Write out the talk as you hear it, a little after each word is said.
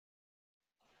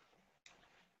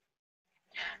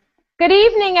Good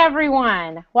evening,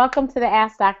 everyone. Welcome to the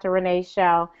Ask Dr. Renee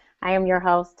show. I am your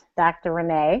host, Dr.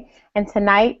 Renee, and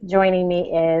tonight joining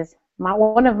me is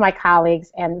one of my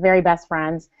colleagues and very best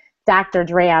friends, Dr.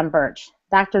 Drai Birch.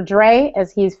 Dr. Drai,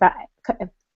 as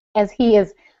he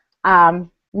is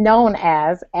known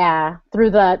as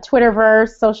through the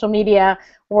Twitterverse, social media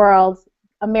world,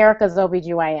 America's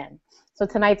OBGYN. So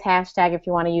tonight's hashtag, if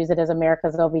you want to use it, is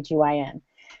America's OBGYN.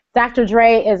 Dr.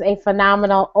 Drai is a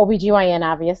phenomenal OBGYN,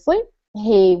 obviously.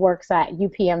 He works at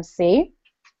UPMC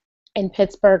in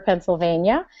Pittsburgh,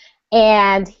 Pennsylvania,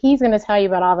 and he's going to tell you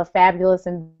about all the fabulous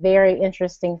and very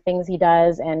interesting things he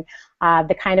does and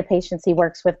the kind of patients he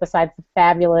works with besides the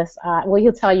fabulous,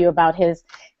 he'll tell you about his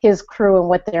crew and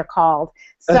what they're called.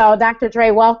 So, Dr.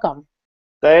 Drai, welcome.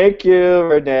 Thank you,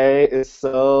 Renee. It's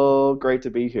so great to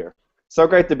be here. So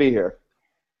great to be here.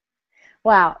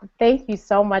 Well, thank you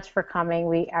so much for coming.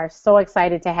 We are so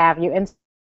excited to have you. And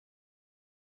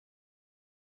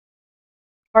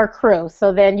our crew,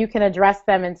 so then you can address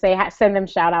them and send them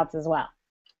shout outs as well.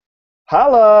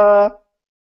 Holla!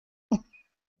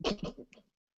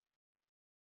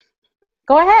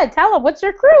 Go ahead, tell them, what's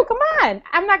your crew? Come on,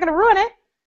 I'm not going to ruin it.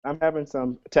 I'm having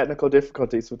some technical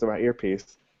difficulties with my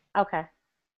earpiece. Okay,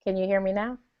 can you hear me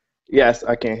now? Yes,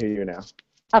 I can hear you now.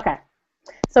 Okay,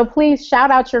 so please shout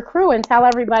out your crew and tell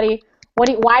everybody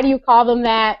why do you call them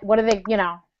that? What are they,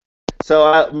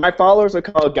 So my followers are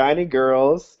called Gyny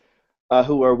girls,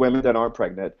 who are women that aren't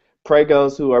pregnant,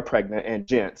 pregos who are pregnant, and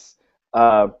gents,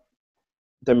 the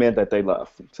men that they love.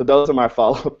 So those are my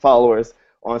followers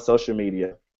on social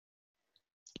media.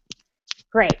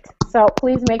 Great. So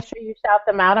please make sure you shout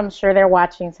them out. I'm sure they're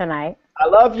watching tonight. I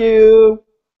love you.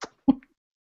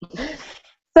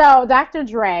 So, Dr.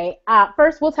 Drai,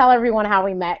 first we'll tell everyone how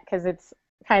we met because it's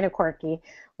kind of quirky.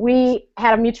 We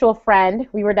had a mutual friend.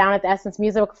 We were down at the Essence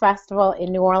Music Festival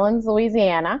in New Orleans,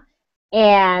 Louisiana,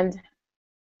 and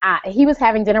he was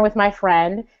having dinner with my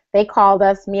friend. They called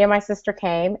us. Me and my sister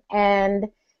came, and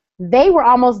they were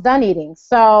almost done eating,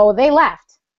 so they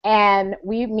left. And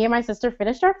me and my sister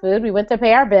finished our food. We went to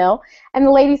pay our bill, and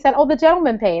the lady said, "Oh, the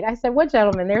gentleman paid." I said, "What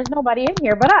gentleman? There's nobody in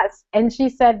here but us." And she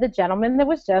said, "The gentleman that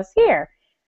was just here."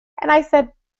 And I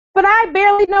said, "But I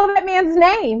barely know that man's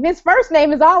name. His first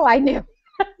name is all I knew."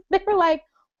 They were like,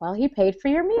 "Well, he paid for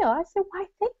your meal." I said, "Why,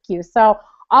 thank you." So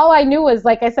all I knew was,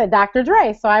 like I said, Dr.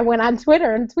 Drai. So I went on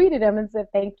Twitter and tweeted him and said,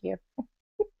 "Thank you."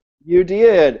 You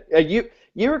did.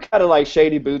 You were kind of like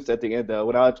shady boots at the end, though,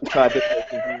 when I tried to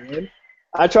shake your hand.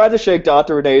 I tried to shake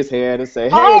Dr. Renee's hand and say,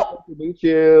 "Hey, nice to meet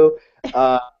you.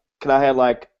 Can I have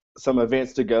like some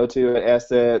events to go to at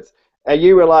Essence?" And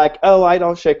you were like, "Oh, I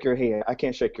don't shake your hand. I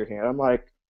can't shake your hand." I'm like,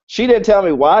 she didn't tell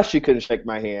me why she couldn't shake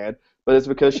my hand, but it's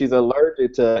because she's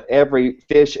allergic to every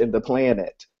fish in the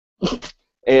planet.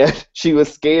 And she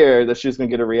was scared that she was going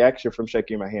to get a reaction from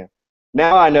shaking my hand.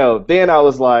 Now I know. Then I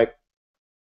was like,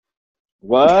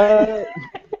 what?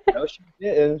 No, she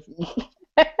didn't.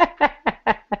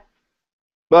 But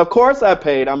of course I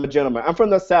paid. I'm a gentleman. I'm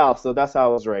from the South, so that's how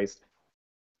I was raised.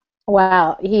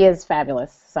 Well, he is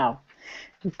fabulous. So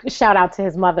shout out to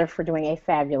his mother for doing a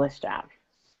fabulous job.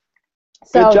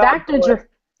 So, Good job, Dr. Drai.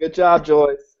 Good job,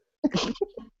 Joyce.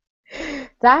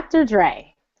 Dr.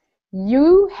 Drai,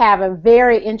 you have a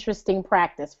very interesting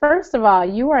practice. First of all,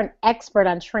 you are an expert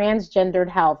on transgendered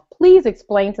health. Please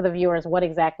explain to the viewers what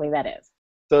exactly that is.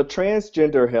 So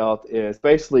transgender health is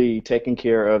basically taking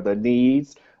care of the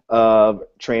needs of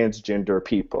transgender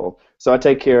people. So I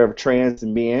take care of trans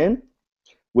men,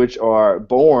 which are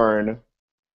born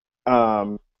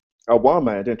a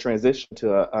woman, then transition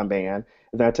to a man.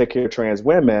 And then I take care of trans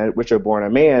women, which are born a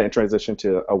man and transition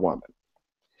to a woman.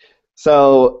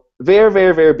 So very,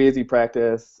 very, very busy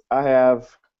practice. I have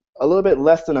a little bit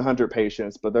less than 100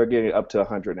 patients, but they're getting up to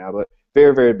 100 now, but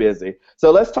very, very busy.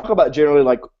 So let's talk about generally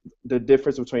like the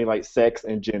difference between like sex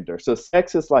and gender. So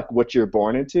sex is like what you're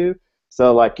born into.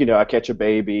 So like, I catch a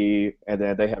baby and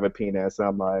then they have a penis. And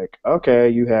I'm like, okay,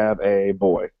 you have a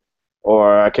boy.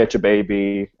 Or I catch a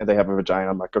baby and they have a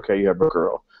vagina. I'm like, okay, you have a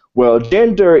girl. Well,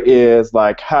 gender is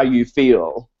like how you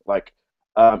feel. Like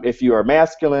if you are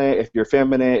masculine, if you're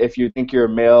feminine, if you think you're a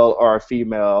male or a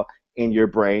female in your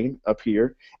brain up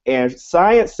here. And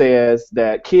science says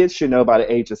that kids should know by the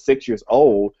age of 6 years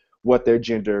old what their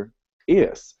gender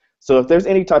is. So if there's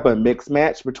any type of mixed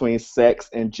match between sex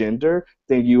and gender,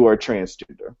 then you are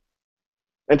transgender.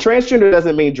 And transgender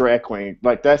doesn't mean drag queen.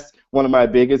 Like that's one of my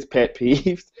biggest pet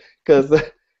peeves because,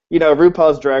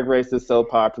 RuPaul's Drag Race is so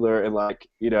popular. And like,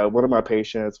 one of my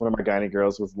patients, one of my gynae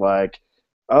girls was like,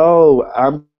 "Oh,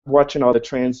 I'm watching all the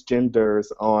transgenders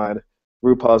on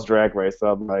RuPaul's Drag Race.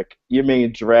 So I'm like, you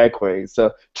mean drag queens?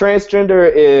 So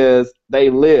transgender is they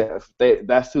live.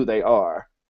 That's who they are.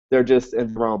 They're just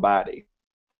in their own body.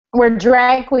 Where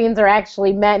drag queens are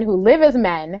actually men who live as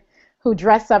men, who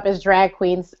dress up as drag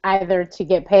queens either to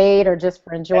get paid or just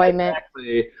for enjoyment.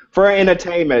 Exactly. For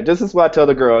entertainment. This is what I tell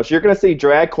the girls. You're going to see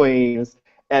drag queens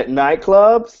at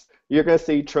nightclubs. You're going to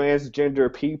see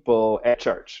transgender people at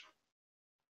church.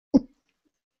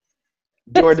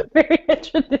 That's very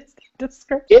interesting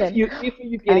description. If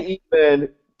you can even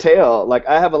tell, like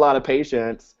I have a lot of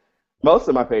patients, most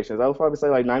of my patients, I would probably say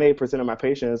like 98% of my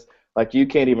patients, like you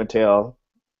can't even tell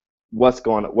what's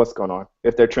going on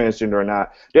if they're transgender or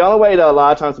not. The only way that a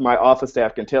lot of times my office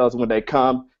staff can tell is when they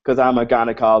come, because I'm a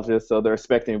gynecologist, so they're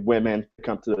expecting women to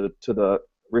come to the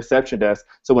reception desk.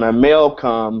 So when a male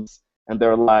comes and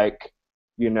they're like,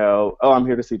 oh, I'm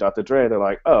here to see Dr. Dre, they're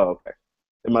like, oh, okay,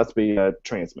 it must be a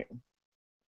trans man.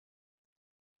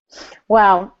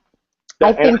 Well,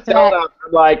 I think that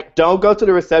I'm like, don't go to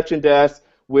the reception desk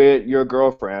with your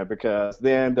girlfriend because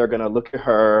then they're gonna look at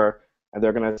her and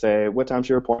they're gonna say, "What time's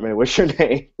your appointment? What's your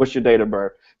name? What's your date of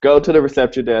birth?" Go to the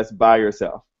reception desk by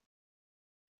yourself.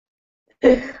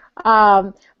 But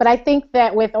I think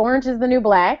that with Orange is the New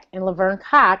Black and Laverne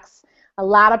Cox, a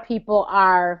lot of people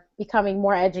are becoming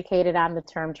more educated on the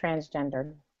term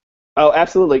transgender. Oh,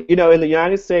 absolutely. In the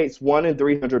United States, 1 in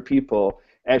 300 people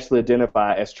actually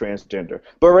identify as transgender.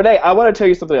 But Renee, I want to tell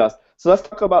you something else. So let's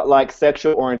talk about like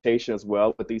sexual orientation as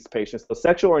well with these patients. So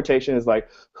sexual orientation is like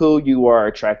who you are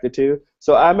attracted to.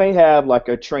 So I may have like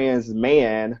a trans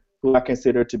man who I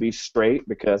consider to be straight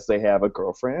because they have a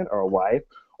girlfriend or a wife,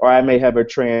 or I may have a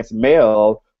trans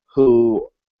male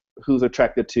who's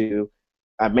attracted to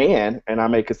a man and I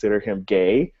may consider him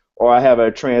gay, or I have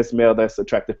a trans male that's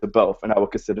attracted to both, and I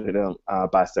would consider them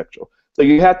bisexual. So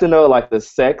you have to know like the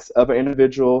sex of an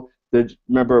individual,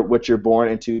 remember what you're born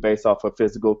into based off of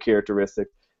physical characteristics.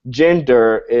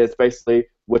 Gender is basically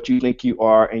what you think you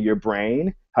are in your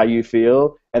brain, how you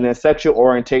feel, and then sexual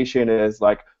orientation is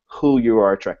like who you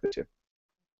are attracted to.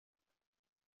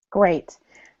 Great.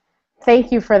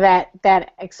 Thank you for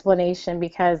that explanation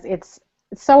because it's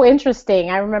so interesting.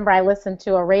 I remember I listened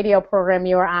to a radio program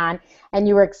you were on, and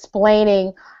you were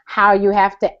explaining how you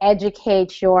have to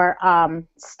educate your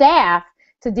staff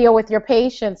to deal with your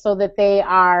patients so that they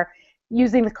are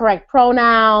using the correct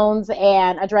pronouns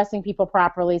and addressing people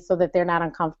properly so that they're not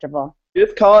uncomfortable.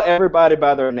 Just call everybody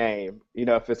by their name.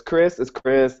 If it's Chris, it's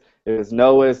Chris. If it's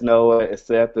Noah, it's Noah. It's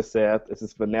Seth, it's Seth. If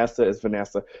it's Vanessa, it's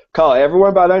Vanessa. Call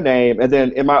everyone by their name. And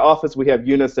then in my office, we have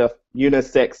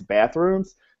unisex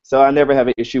bathrooms. So I never have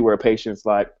an issue where a patient's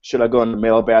like, should I go in the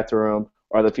male bathroom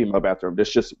or the female bathroom?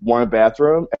 There's just one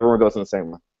bathroom. Everyone goes in the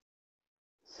same one.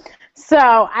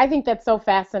 So I think that's so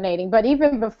fascinating. But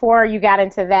even before you got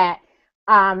into that,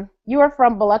 you are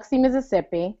from Biloxi,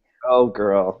 Mississippi. Oh,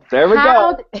 girl. There we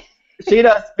go. She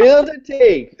done spilled the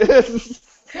tea.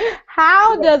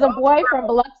 How does a boy from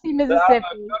Biloxi, Mississippi, I'm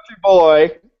a country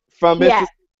boy from Mississippi.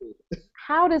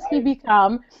 How does he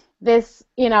become this,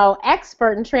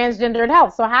 expert in transgendered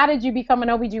health? So how did you become an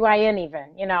OBGYN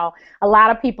even? A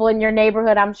lot of people in your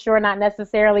neighborhood, I'm sure not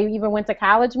necessarily even went to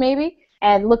college maybe,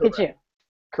 and look at you.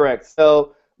 Correct.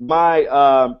 So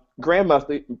my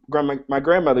grandmother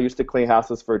used to clean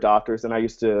houses for doctors, and I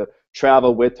used to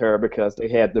travel with her because they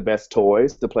had the best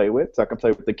toys to play with, so I can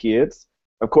play with the kids.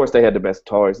 Of course, they had the best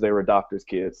toys. They were doctors'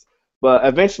 kids. But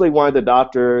eventually, one of the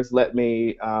doctors let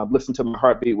me listen to my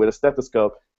heartbeat with a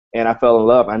stethoscope, and I fell in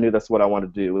love. I knew that's what I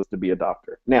wanted to do, was to be a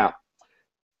doctor. Now,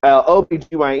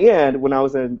 OBGYN, when I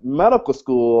was in medical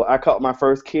school, I caught my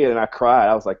first kid and I cried.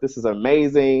 I was like, this is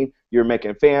amazing. You're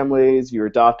making families. You're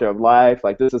a doctor of life.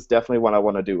 Like, this is definitely what I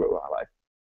want to do with my life.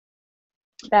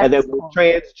 And then with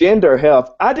transgender health,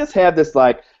 I just have this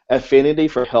like affinity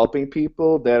for helping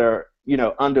people that are,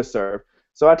 underserved.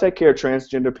 So I take care of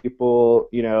transgender people.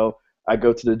 I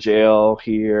go to the jail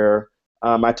here.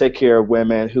 I take care of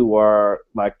women who are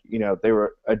like, they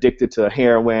were addicted to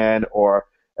heroin or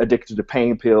addicted to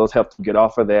pain pills, help them get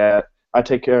off of that. I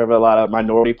take care of a lot of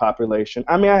minority population.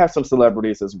 I mean, I have some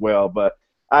celebrities as well, but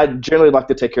I generally like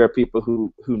to take care of people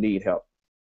who need help.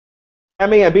 I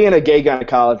mean, being a gay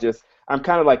gynecologist, I'm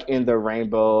kind of like in the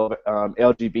rainbow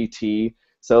LGBT,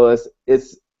 so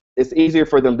it's easier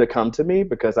for them to come to me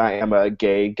because I am a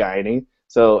gay gynae.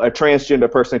 So a transgender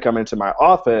person coming into my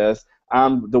office,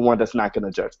 I'm the one that's not going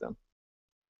to judge them.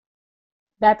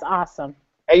 That's awesome.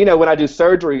 And when I do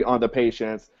surgery on the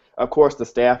patients, of course the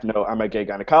staff know I'm a gay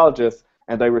gynecologist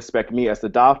and they respect me as the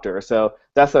doctor. So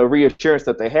that's a reassurance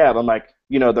that they have. I'm like,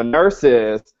 the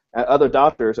nurses and other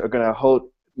doctors are going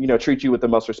to treat you with the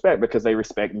most respect because they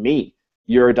respect me.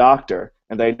 You're a doctor.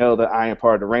 and they know that I am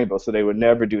part of the rainbow, so they would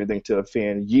never do anything to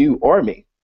offend you or me.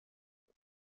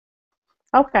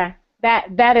 Okay.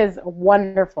 That is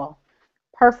wonderful.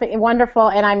 Perfect, wonderful,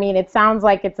 and I mean, it sounds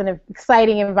like it's an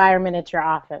exciting environment at your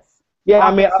office. Yeah,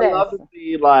 I mean, I Offices. love to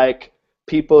see like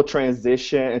people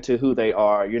transition into who they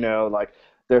are, like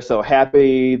they're so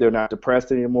happy, they're not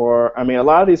depressed anymore. I mean, a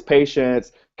lot of these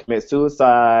patients commit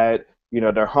suicide,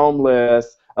 they're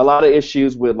homeless, a lot of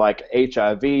issues with like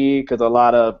HIV, because a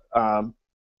lot of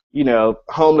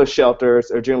homeless shelters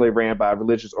are generally ran by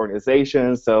religious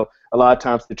organizations. So a lot of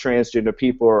times the transgender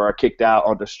people are kicked out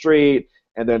on the street,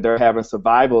 and then they're having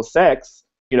survival sex,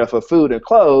 for food and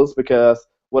clothes, because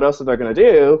what else are they going to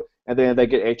do? And then they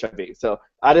get HIV. So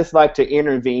I just like to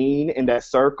intervene in that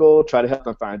circle, try to help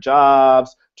them find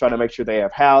jobs, try to make sure they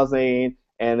have housing,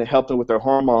 and help them with their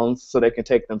hormones so they can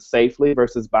take them safely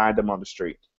versus buying them on the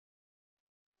street.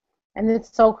 And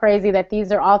it's so crazy that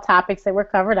these are all topics that were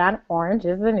covered on Orange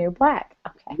is the New Black.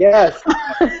 Okay. Yes.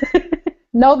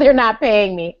 No, they're not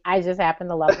paying me. I just happen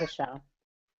to love the show.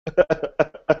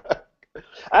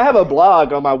 I have a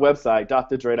blog on my website,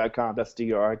 drdrai.com. That's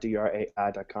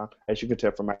drdrai.com, as you can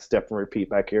tell from my step and repeat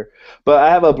back here. But I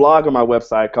have a blog on my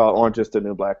website called Orange is the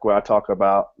New Black, where I talk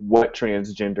about what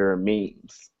transgender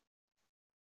means.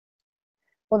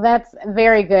 Well, that's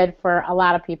very good for a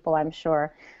lot of people, I'm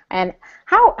sure. And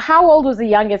how old was the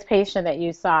youngest patient that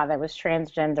you saw that was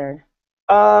transgendered?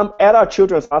 At our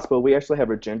children's hospital, we actually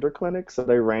have a gender clinic, so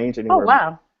they range anywhere. Oh,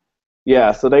 wow.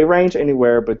 Yeah, so they range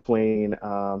anywhere between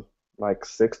like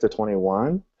 6 to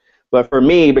 21. But for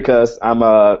me, because I'm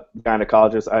a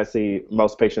gynecologist, I see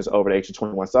most patients over the age of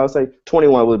 21. So I would say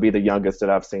 21 would be the youngest that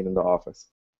I've seen in the office.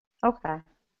 Okay.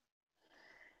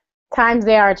 Times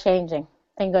they are changing.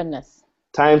 Thank goodness.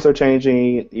 Times are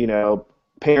changing,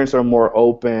 parents are more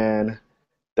open,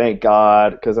 thank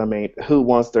God, because I mean, who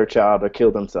wants their child to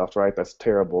kill themselves, right? That's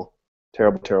terrible.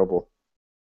 Terrible, terrible.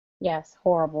 Yes,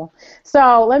 horrible.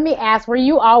 So let me ask, were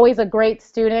you always a great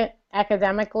student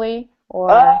academically, or?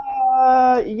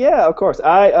 Yeah, of course.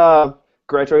 I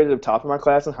graduated at the top of my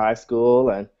class in high school,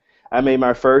 and I made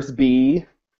my first B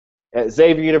at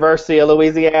Xavier University of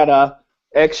Louisiana.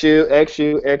 XU,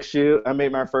 XU, XU. I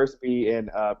made my first B in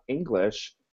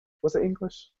English. Was it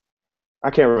English? I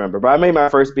can't remember, but I made my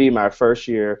first B my first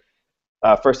year,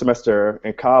 first semester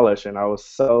in college, and I was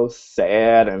so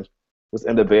sad and was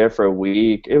in the bed for a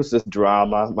week. It was just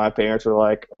drama. My parents were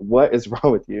like, "What is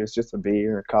wrong with you? It's just a B.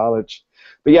 You're in college."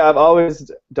 But yeah, I've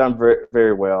always done very,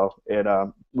 very well at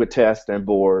with tests and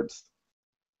boards.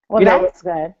 Well, You know, that's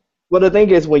good. well, the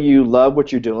thing is, when you love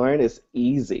what you're doing, it's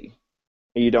easy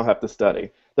and you don't have to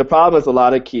study. The problem is a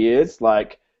lot of kids,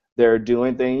 like, they're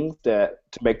doing things that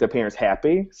to make their parents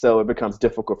happy, so it becomes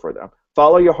difficult for them.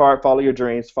 Follow your heart, follow your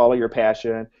dreams, follow your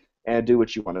passion, and do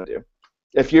what you want to do.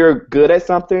 If you're good at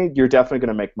something, you're definitely going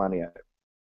to make money at it.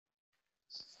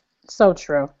 So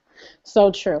true.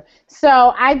 So true.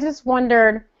 So I just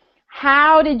wondered,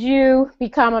 how did you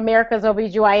become America's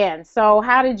OBGYN? So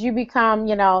how did you become,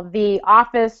 the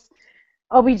office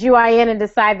OBGYN and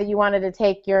decide that you wanted to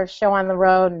take your show on the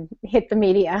road and hit the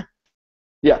media?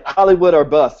 Yeah, Hollywood or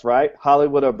bust, right?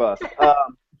 Hollywood or bust.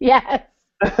 Yes.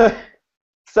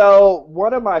 So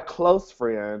one of my close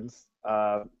friends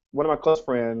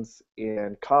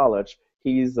in college,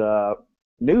 he's a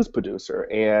news producer,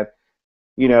 and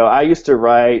I used to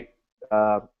write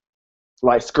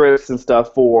like scripts and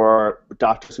stuff for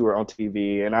doctors who were on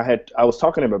TV, and I was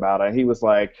talking to him about it, and he was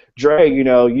like, "Dre,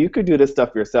 you could do this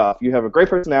stuff yourself. You have a great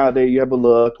personality. You have a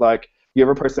look, like you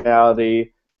have a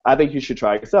personality. I think you should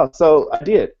try it yourself." So I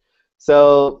did.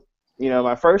 So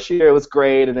my first year was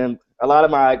great, and then a lot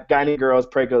of my gynae girls,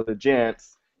 pregos, the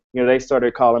gents, they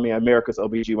started calling me America's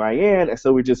OBGYN, and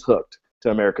so we just hooked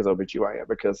to America's OBGYN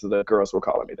because the girls were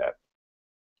calling me that.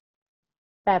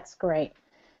 That's great.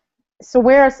 So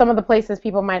where are some of the places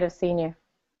people might have seen you?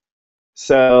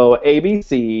 So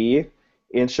ABC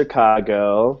in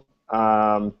Chicago,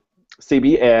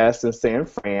 CBS in San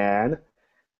Fran.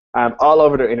 I'm all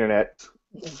over the internet,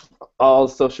 all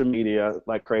social media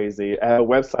like crazy. I have a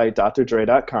website,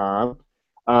 drdrai.com.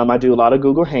 I do a lot of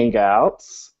Google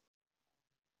Hangouts,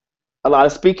 a lot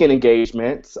of speaking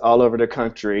engagements all over the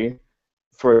country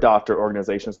for doctor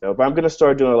organizations though. But I'm going to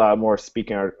start doing a lot more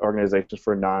speaking organizations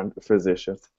for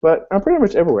non-physicians. But I'm pretty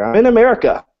much everywhere. I'm in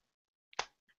America.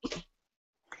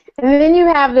 And then you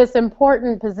have this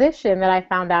important position that I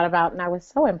found out about, and I was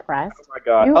so impressed. Oh my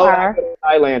God. You Oh, are. I go to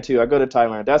Thailand too. I go to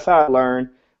Thailand. That's how I learned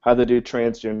how to do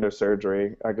transgender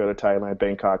surgery. I go to Thailand,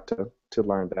 Bangkok to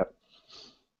learn that.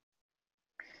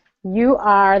 You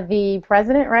are the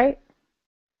president, right?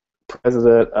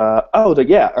 president.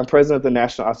 I'm president of the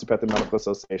National Osteopathic Medical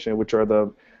Association, which are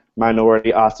the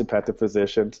minority osteopathic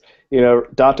physicians. You know,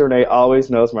 Dr. Renee always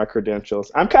knows my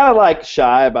credentials. I'm kind of like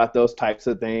shy about those types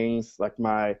of things, like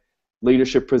my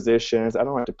leadership positions. I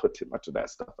don't like to put too much of that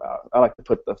stuff out. I like to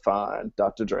put the fun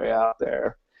Dr. Dre out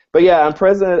there. But yeah, I'm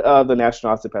president of the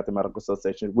National Osteopathic Medical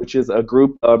Association, which is a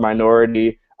group of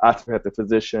minority osteopathic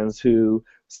physicians who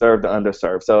serve the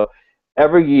underserved. So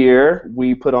every year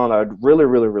we put on a really,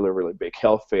 really, really, really big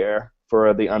health fair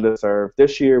for the underserved.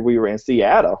 This year we were in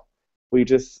Seattle. We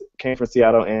just came from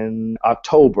Seattle in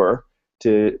October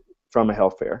from a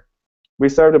health fair. We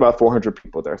served about 400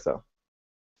 people there. So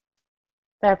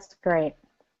That's great.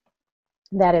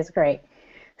 That is great.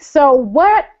 So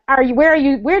where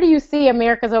do you see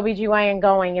America's OBGYN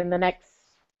going in the next,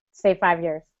 say, 5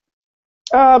 years?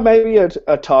 Maybe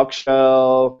a talk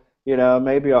show,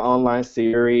 maybe an online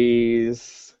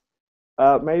series.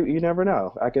 Maybe, you never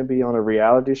know. I can be on a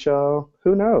reality show.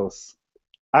 Who knows?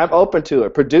 I'm open to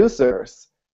it. Producers,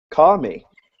 call me.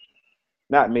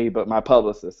 Not me, but my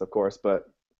publicist, of course, but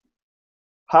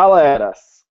holla at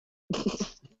us.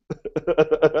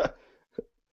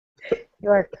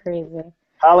 You're crazy.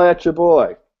 Holla at your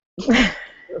boy.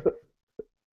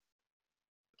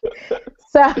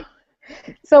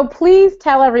 So please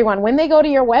tell everyone, when they go to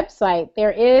your website,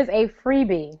 there is a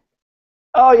freebie.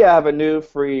 Oh yeah, I have a new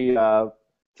free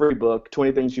book,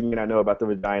 20 Things You May Not Know About the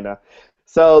Vagina.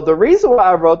 So the reason why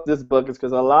I wrote this book is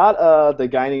because a lot of the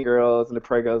gynae girls and the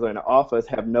pregos in the office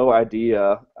have no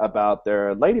idea about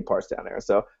their lady parts down there.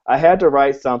 So I had to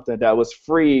write something that was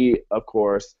free, of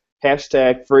course,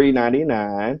 hashtag free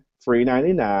 99, free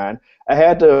 99. I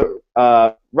had to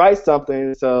write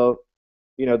something so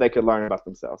they could learn about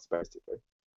themselves, basically.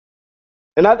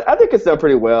 And I think it's done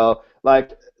pretty well.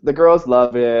 Like, the girls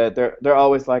love it. They're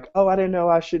always like, oh, I didn't know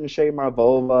I shouldn't shave my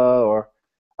vulva, or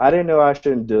I didn't know I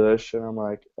shouldn't douche. And I'm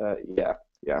like,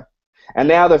 yeah. And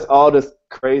now there's all this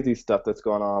crazy stuff that's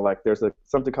going on. Like, there's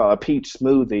something called a peach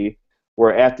smoothie,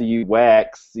 where after you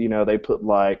wax, they put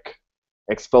like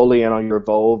exfoliant on your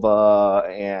vulva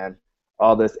and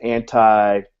all this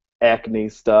anti-acne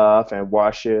stuff, and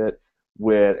wash it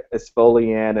with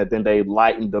exfoliant, and then they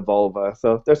lighten the vulva.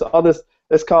 So there's all this.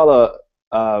 It's called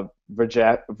a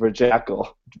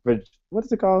vajackle. What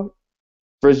is it called?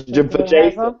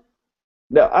 Vajazzle?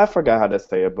 No, I forgot how to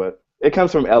say it, but it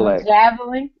comes from LA.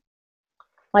 Javelin?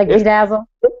 Like bedazzle?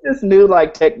 It's this new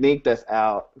technique that's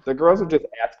out. The girls are just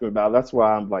asking me about it. That's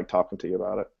why I'm talking to you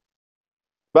about it.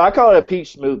 But I call it a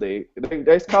peach smoothie.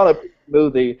 They call it a peach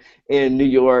smoothie in New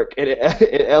York, and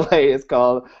in LA it's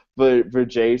called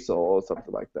Vajazzle or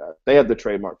something like that. They have the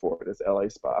trademark for it. It's LA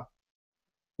Spa.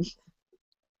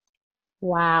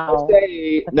 Wow. No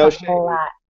shade. No shade. A lot.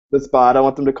 The spa. I don't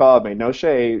want them to call me. No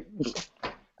shade.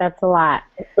 That's a lot.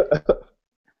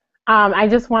 I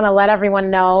just want to let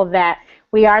everyone know that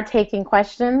we are taking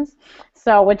questions.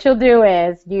 So what you'll do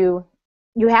is you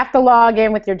have to log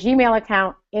in with your Gmail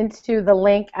account into the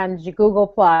link on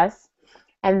Google+,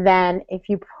 and then if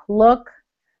you look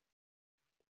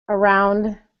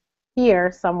around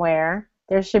here somewhere,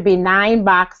 there should be 9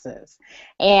 boxes.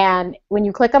 And when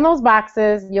you click on those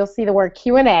boxes, you'll see the word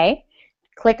Q&A.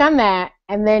 Click on that,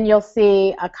 and then you'll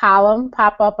see a column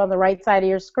pop up on the right side of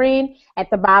your screen. At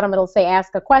the bottom, it'll say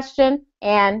Ask a Question,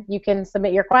 and you can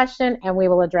submit your question, and we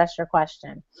will address your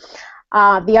question.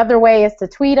 The other way is to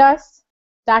tweet us,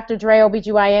 Dr. Drai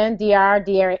OBGYN,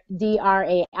 Drai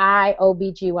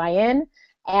OBGYN,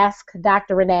 Ask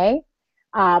Dr. Renee.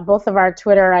 Both of our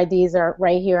Twitter IDs are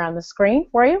right here on the screen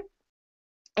for you.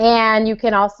 And you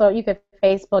could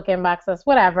Facebook inbox us,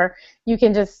 whatever. You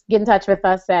can just get in touch with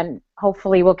us, and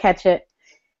hopefully we'll catch it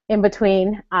in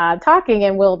between talking,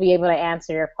 and we'll be able to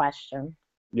answer your question.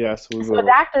 Yes, we will. So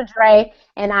Dr. Drai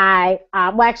and I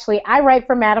write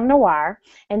for Madame Noir,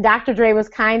 and Dr. Drai was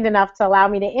kind enough to allow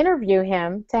me to interview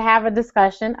him to have a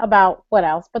discussion about what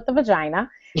else but the vagina,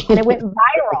 and it went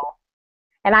viral.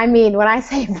 And I mean, when I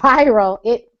say viral,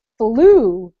 it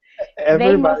flew.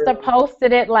 They must have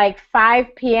posted it like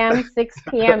 5 p.m., 6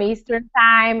 p.m. Eastern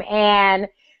time, and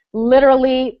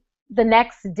literally the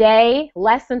next day,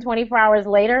 less than 24 hours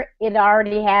later, it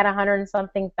already had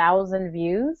 100-something thousand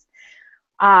views.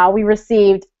 We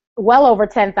received well over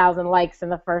 10,000 likes in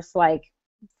the first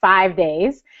 5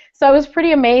 days. So it was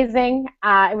pretty amazing.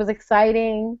 It was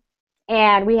exciting,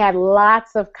 and we had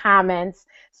lots of comments.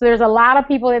 So there's a lot of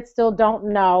people that still don't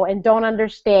know and don't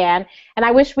understand, and I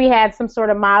wish we had some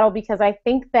sort of model, because I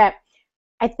think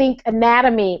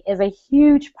anatomy is a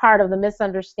huge part of the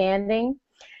misunderstanding,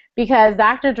 because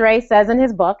Dr. Drai says in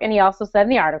his book, and he also said in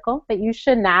the article, that you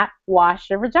should not wash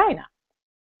your vagina.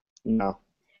 No.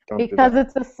 Don't do because that.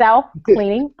 it's a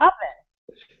self-cleaning oven.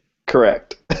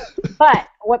 Correct. But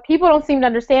what people don't seem to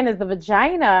understand is the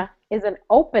vagina is an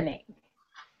opening.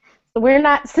 So we're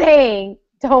not saying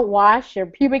don't wash your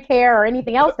pubic hair or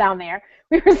anything else down there.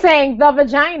 We were saying the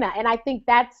vagina. And I think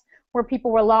that's where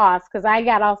people were lost, because I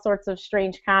got all sorts of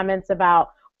strange comments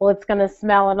about, well, it's going to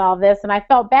smell and all this. And I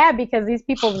felt bad because these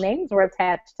people's names were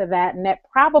attached to that, and that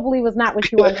probably was not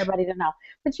what you want everybody to know.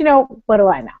 But, what do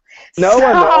I know? No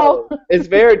one knows. So, It's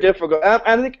very difficult.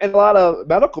 I think a lot of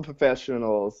medical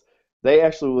professionals, they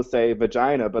actually will say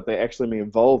vagina, but they actually mean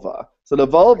vulva. So the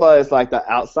vulva is like the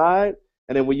outside,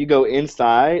 and then when you go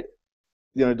inside,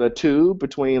 the tube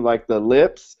between like the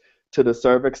lips to the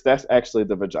cervix, that's actually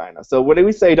the vagina. So when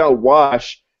we say don't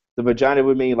wash the vagina,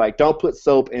 we mean like don't put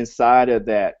soap inside of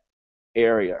that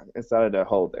area, inside of that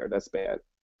hole there. That's bad.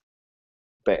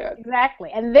 Bad.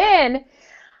 exactly. And then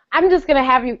I'm just going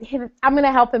to I'm going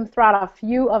to help him throw out a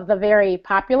few of the very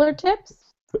popular tips.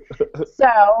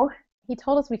 So he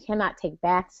told us we cannot take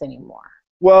baths anymore.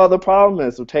 Well, the problem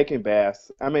is with taking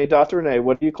baths. I mean, Dr. Renee,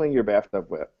 what do you clean your bathtub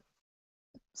with?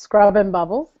 Scrub and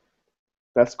bubbles.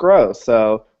 That's gross.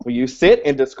 So when you sit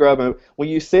in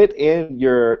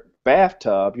your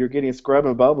bathtub, you're getting scrub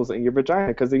and bubbles in your vagina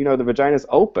because the vagina is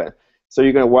open. So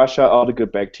you're going to wash out all the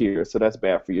good bacteria. So that's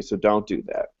bad for you. So don't do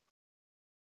that.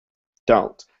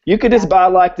 Don't. You could just buy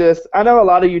like this. I know a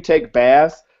lot of you take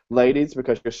baths, ladies,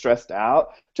 because you're stressed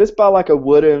out. Just buy like a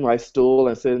wooden stool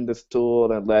and sit in the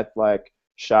stool and let the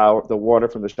water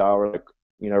from the shower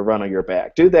run on your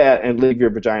back. Do that and leave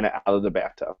your vagina out of the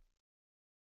bathtub.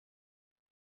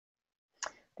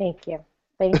 Thank you.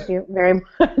 Thank you very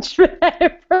much for that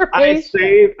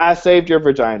information. I saved your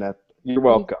vagina. You're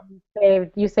welcome.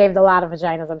 You saved a lot of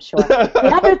vaginas, I'm sure.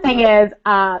 The other thing is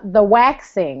the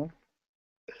waxing.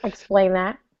 Explain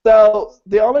that. So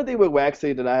the only thing with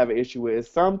waxing that I have an issue with is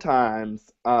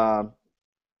sometimes, when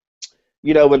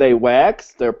they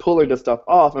wax, they're pulling the stuff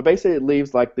off, and basically it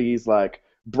leaves these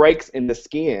breaks in the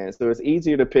skin. So it's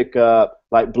easier to pick up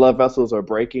blood vessels are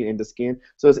breaking in the skin.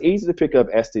 So it's easy to pick up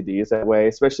STDs that way,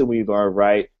 especially when you're going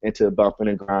right into bumping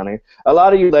and grinding. A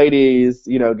lot of you ladies,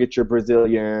 get your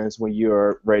Brazilians when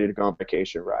you're ready to go on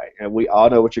vacation, right? And we all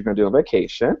know what you're going to do on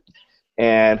vacation.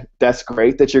 And that's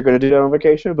great that you're going to do that on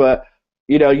vacation, but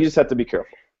you just have to be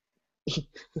careful.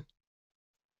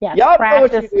 Yes, y'all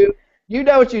practice. know what you do. You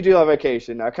know what you do on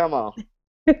vacation. Now, come on.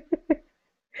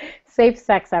 Safe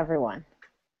sex, everyone.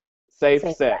 Safe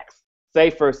sex.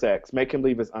 Safer sex. Make him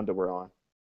leave his underwear on.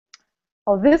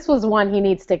 Oh, this was one he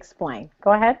needs to explain.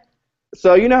 Go ahead.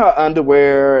 So you know how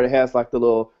underwear, it has the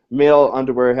little male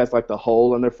underwear, has the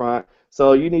hole in the front.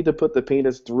 So you need to put the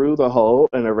penis through the hole,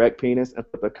 an erect penis, and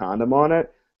put the condom on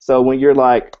it. So when you're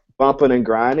bumping and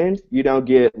grinding, you don't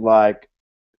get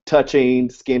touching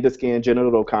skin to skin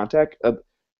genital contact.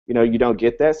 You don't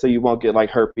get that, so you won't get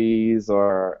herpes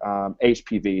or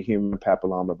HPV, human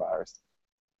papillomavirus.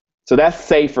 So that's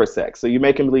safer sex. So you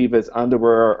make him leave his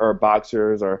underwear or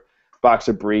boxers or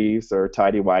boxer briefs or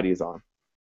tidy whities on.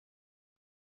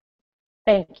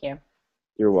 Thank you.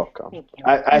 You're welcome. Thank you.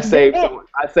 I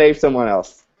saved someone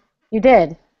else. You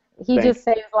did. He just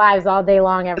saves lives all day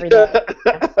long, every day.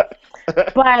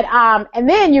 But and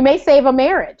then you may save a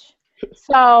marriage.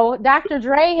 So Dr.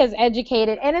 Drai has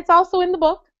educated, and it's also in the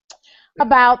book,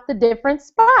 about the different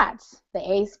spots: the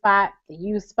A spot, the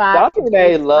U spot. Dr.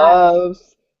 Renee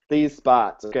loves these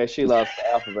spots. Okay, she loves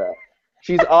the alphabet.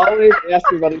 She's always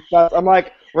asking about these spots. I'm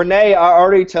like, Renee, I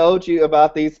already told you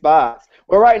about these spots.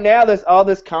 Well, right now there's all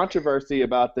this controversy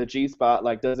about the G spot.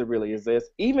 Does it really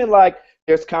exist? Even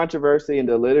there's controversy in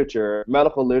the literature,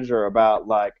 medical literature, about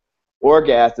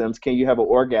orgasms. Can you have an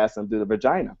orgasm through the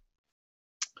vagina?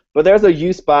 But there's a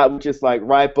U spot, which is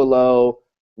right below,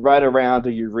 right around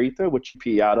the urethra, which you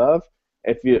pee out of.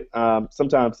 If you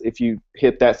sometimes if you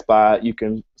hit that spot, you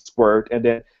can squirt. And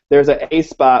then there's an A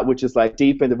spot, which is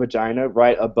deep in the vagina,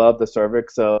 right above the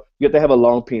cervix. So you have to have a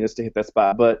long penis to hit that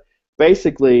spot. But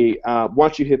basically,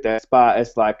 once you hit that spot,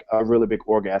 it's a really big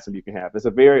orgasm you can have. It's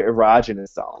a very erogenous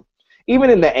zone. Even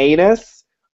in the anus,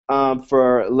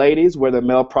 for ladies, where the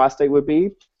male prostate would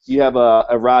be, you have a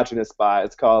erogenous spot.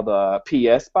 It's called a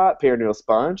PS spot, perineal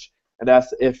sponge, and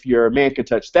that's if your man can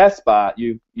touch that spot,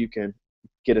 you can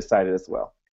get excited as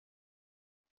well.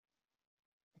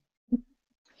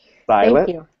 Silent.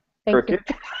 Thank you.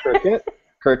 Crickets.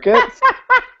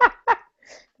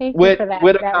 Thank you for that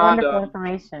wonderful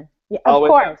information. Yeah, of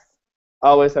course.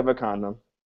 Always have a condom.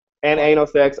 And anal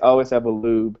sex, always have a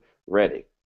lube ready.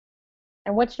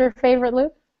 And what's your favorite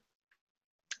lube?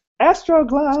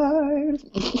 Astroglide.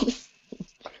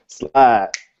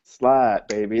 Slide,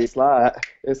 baby, slide.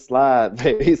 It's slide,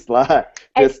 baby, slide.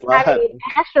 Just I slide. mean,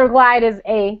 Astroglide is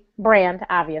a brand,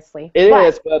 obviously, It but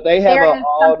is, but they have there an is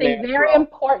all something very natural.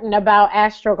 important about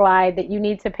Astroglide that you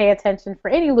need to pay attention for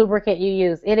any lubricant you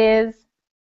use. It is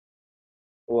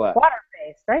What?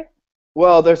 water-based, right?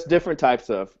 Well, there's different types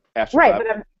of Right,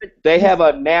 Astroglide. but They you have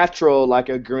a natural, like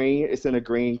a green. It's in a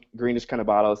greenish kind of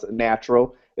bottle. It's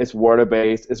natural. It's water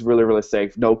based. It's really, really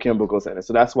safe. No chemicals in it.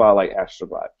 So that's why I like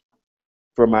Astroglide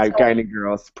for my so gynae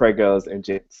girls, pregos, and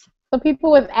jits. so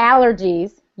people with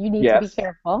allergies, you need to be Yes.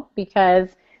 careful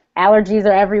because allergies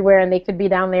are everywhere and they could be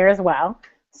down there as well.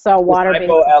 So It's water-based is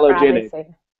probably hypoallergenic. safe.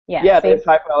 Yeah, Yeah, safe, it's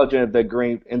hypoallergenic. The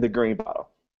green in the green bottle.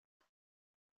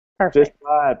 Just perfect.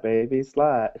 slide, baby,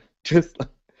 slide. Just.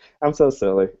 I'm so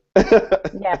silly.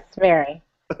 Yes, very,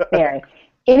 very.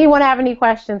 Anyone have any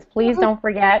questions, please don't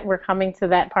forget we're coming to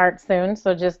that part soon,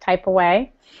 so just type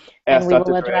away and Ask we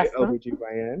Dr. will Dre, address them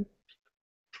OBGYN.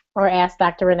 or ask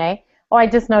Dr. Renee. Oh, I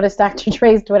just noticed Dr.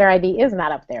 Dre's Twitter ID is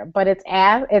not up there, but it's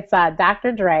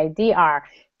Dr. Dre, Drai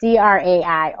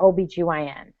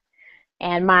OBGYN,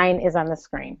 and mine is on the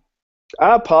screen.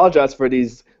 I apologize for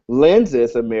these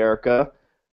lenses, America.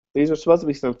 These are supposed to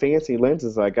be some fancy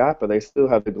lenses I got, but they still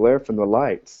have the glare from the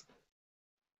lights.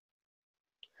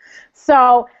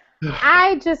 So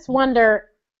I just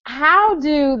wonder, how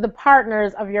do the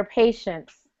partners of your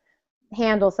patients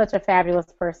handle such a fabulous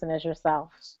person as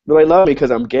yourself? Well, they love me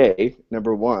because I'm gay,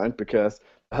 number one, because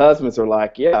the husbands are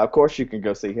like, yeah, of course you can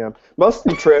go see him. Most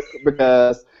of them trip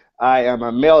because I am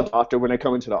a male doctor. When they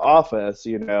come into the office,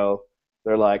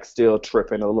 they're like still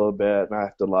tripping a little bit, and I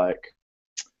have to like,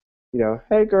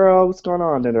 hey girl, what's going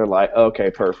on? Then they're like,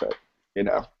 okay, perfect, you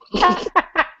know.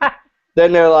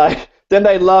 Then they're like, then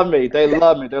they love me. They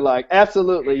love me. They're like,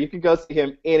 absolutely, you can go see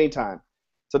him anytime.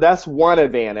 So that's one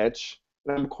advantage.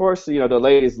 And of course, the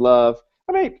ladies love,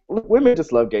 I mean, women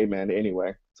just love gay men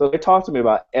anyway. So they talk to me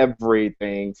about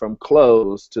everything from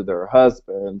clothes to their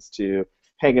husbands to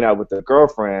hanging out with their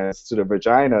girlfriends to their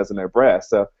vaginas and their breasts.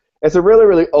 So it's a really,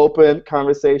 really open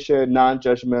conversation,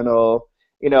 non-judgmental.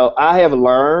 I have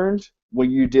learned when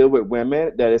you deal with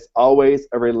women that it's always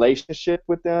a relationship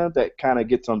with them that kind of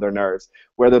gets on their nerves,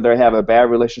 whether they have a bad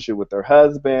relationship with their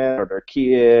husband or their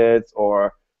kids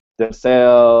or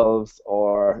themselves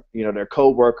or their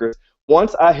coworkers.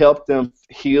 Once I help them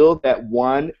heal that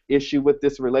one issue with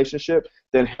this relationship,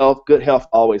 then good health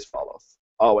always follows.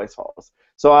 Always follows.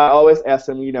 So I always ask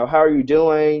them, how are you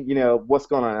doing? What's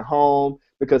going on at home?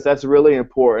 Because that's really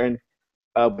important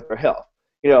with their health.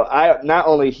 I not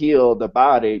only heal the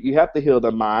body, you have to heal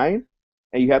the mind,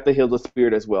 and you have to heal the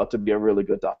spirit as well to be a really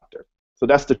good doctor. So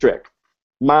that's the trick.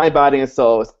 Mind, body, and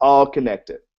soul is all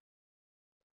connected.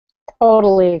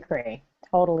 Totally agree.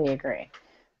 Totally agree.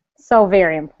 So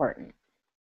very important.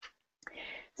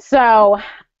 So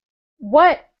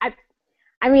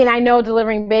I mean, I know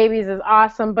delivering babies is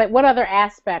awesome, but what other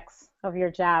aspects of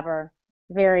your job are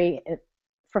very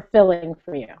fulfilling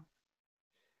for you?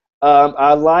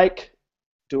 I like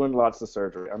doing lots of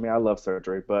surgery. I mean, I love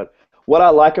surgery, but what I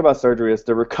like about surgery is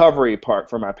the recovery part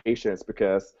for my patients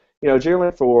because,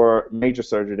 generally for major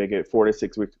surgery, they get 4 to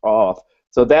 6 weeks off.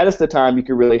 So that is the time you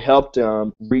can really help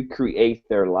them recreate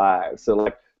their lives. So,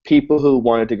 like, people who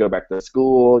wanted to go back to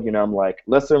school, I'm like,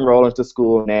 let's enroll into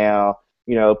school now.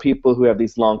 People who have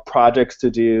these long projects to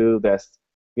do that's,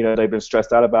 they've been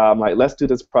stressed out about, I'm like, let's do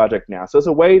this project now. So it's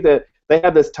a way that they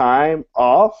have this time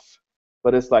off,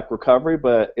 but it's like recovery,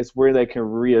 but it's where they can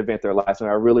reinvent their lives. And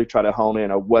I really try to hone in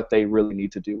on what they really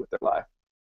need to do with their life.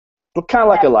 But kind of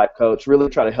like a life coach, really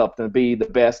try to help them be the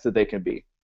best that they can be.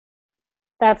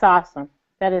 That's awesome.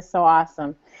 That is so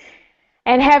awesome.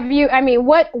 And I mean,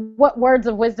 what words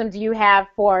of wisdom do you have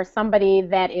for somebody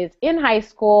that is in high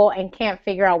school and can't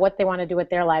figure out what they want to do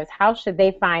with their lives? How should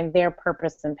they find their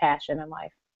purpose and passion in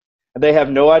life? And they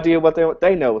have no idea what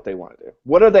they know what they want to do.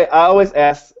 What are they? I always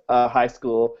ask high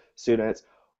school students,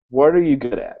 what are you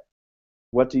good at?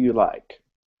 What do you like?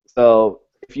 So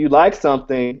if you like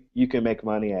something, you can make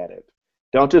money at it.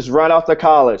 Don't just run off to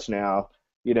college now.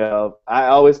 I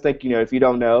always think, if you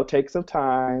don't know, take some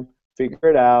time, figure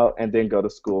it out, and then go to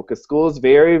school. Because school is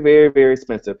very, very, very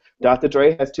expensive. Dr.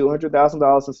 Dre has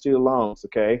 $200,000 in student loans,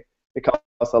 okay? It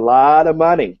costs a lot of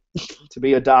money to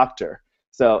be a doctor,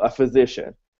 so a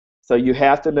physician. So you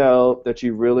have to know that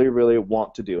you really, really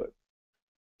want to do it.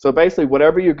 So basically,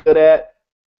 whatever you're good at,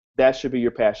 that should be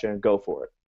your passion. Go for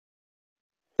it.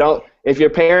 If your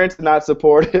parents are not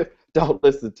supportive, don't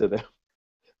listen to them.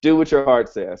 Do what your heart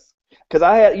says. Because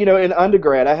I had, in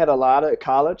undergrad,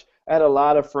 college, I had a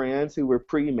lot of friends who were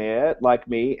pre-med like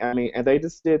me. I mean, and they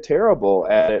just did terrible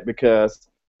at it because,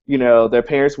 their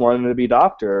parents wanted them to be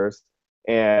doctors,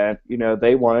 and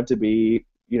they wanted to be,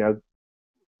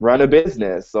 run a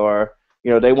business, or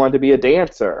they want to be a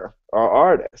dancer or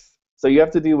artist. So you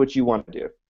have to do what you want to do.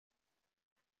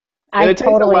 And I it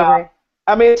takes a totally while. agree.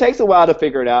 I mean, it takes a while to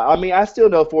figure it out. I mean, I still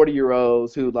know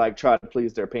 40-year-olds who like try to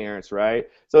please their parents, right?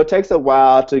 So it takes a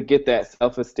while to get that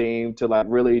self-esteem to like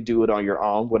really do it on your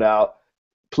own without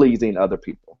pleasing other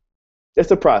people.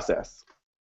 It's a process.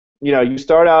 You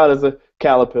start out as a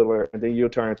caterpillar and then you'll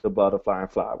turn into a butterfly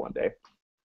and fly one day.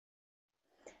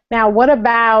 Now, what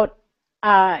about,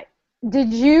 uh,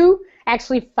 did you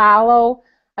actually follow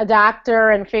a doctor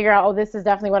and figure out, oh, this is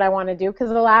definitely what I want to do?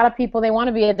 Because a lot of people, they want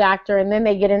to be a doctor and then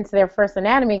they get into their first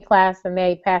anatomy class and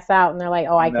they pass out and they're like,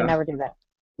 oh, I can No. never do that.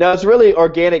 No, it's really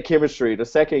organic chemistry. The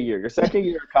second year, your second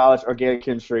year of college, organic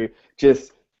chemistry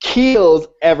just kills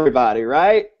everybody,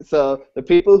 right? So the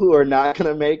people who are not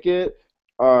gonna make it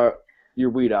are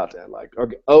your weed out there. Like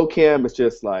OChem is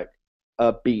just like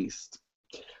a beast.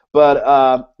 But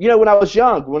when I was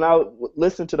young, when I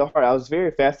listened to the heart, I was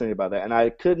very fascinated by that,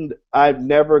 and I've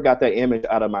never got that image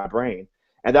out of my brain,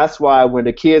 and that's why when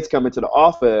the kids come into the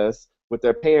office with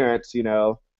their parents,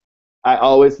 I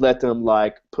always let them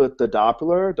like put the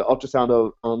Doppler, the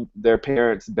ultrasound on their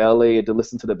parents' belly to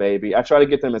listen to the baby. I try to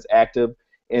get them as active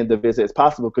in the visit as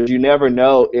possible because you never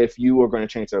know if you are going to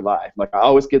change their life. Like I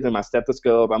always give them my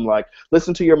stethoscope. I'm like,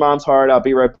 listen to your mom's heart. I'll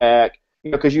be right back.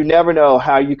 Because you never know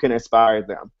how you can inspire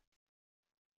them.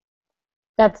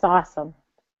 That's awesome.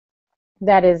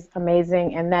 That is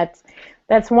amazing, and that's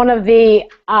one of the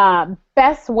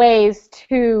best ways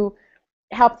to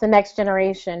help the next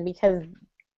generation because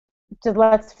just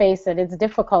let's face it, it's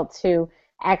difficult to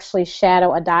actually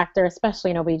shadow a doctor,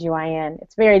 especially an OBGYN.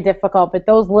 It's very difficult, but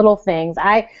those little things.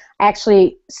 I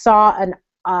actually saw an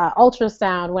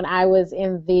ultrasound when I was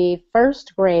in the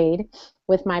first grade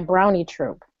with my brownie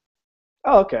troop.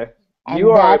 Oh, okay.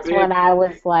 You And are a that's when big I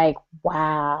was like,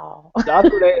 wow.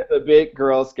 Dr. Day is a big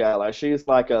Girl Scout. Like she's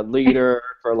like a leader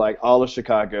for like all of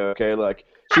Chicago. Okay, like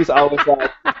she's always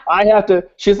like, I have to.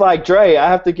 She's like Dre. I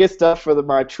have to get stuff for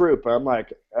my troop. I'm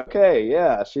like, okay,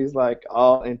 yeah. She's like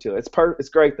all into it. It's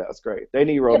great though. It's great. They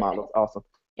need role models. Awesome.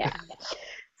 Yeah.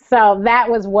 So that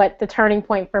was what the turning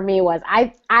point for me was.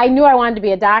 I knew I wanted to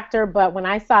be a doctor, but when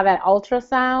I saw that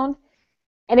ultrasound,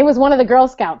 and it was one of the Girl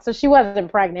Scouts, so she wasn't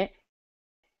pregnant.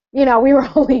 We were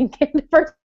only in the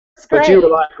first But you were grade.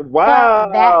 like,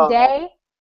 But that wow. day,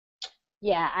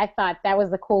 yeah, I thought that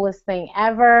was the coolest thing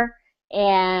ever.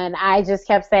 And I just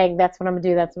kept saying, that's what I'm going to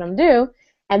do, that's what I'm going to do.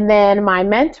 And then my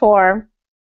mentor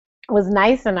was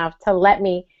nice enough to let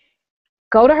me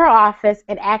go to her office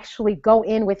and actually go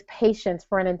in with patients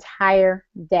for an entire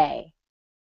day.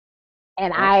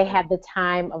 And I Awesome. had the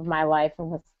time of my life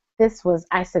and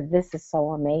I said, this is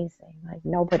so amazing. Like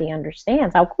nobody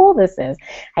understands how cool this is.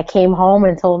 I came home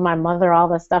and told my mother all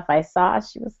the stuff I saw.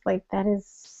 She was like, that is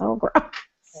so gross.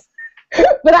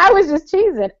 But I was just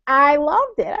cheesing. I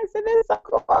loved it. I said, this is so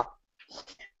cool.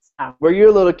 So, Were you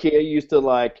a little kid? You used to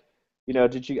like,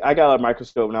 did you? I got a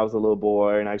microscope when I was a little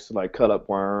boy, and I used to like cut up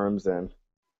worms and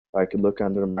like look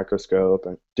under the microscope.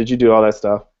 And did you do all that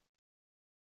stuff?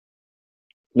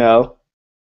 No.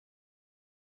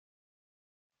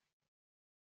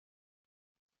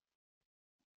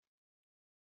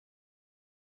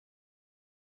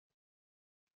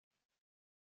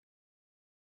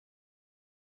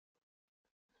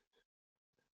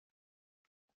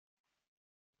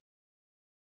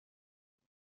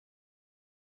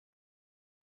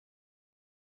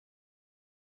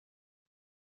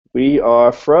 We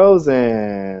are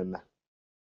frozen.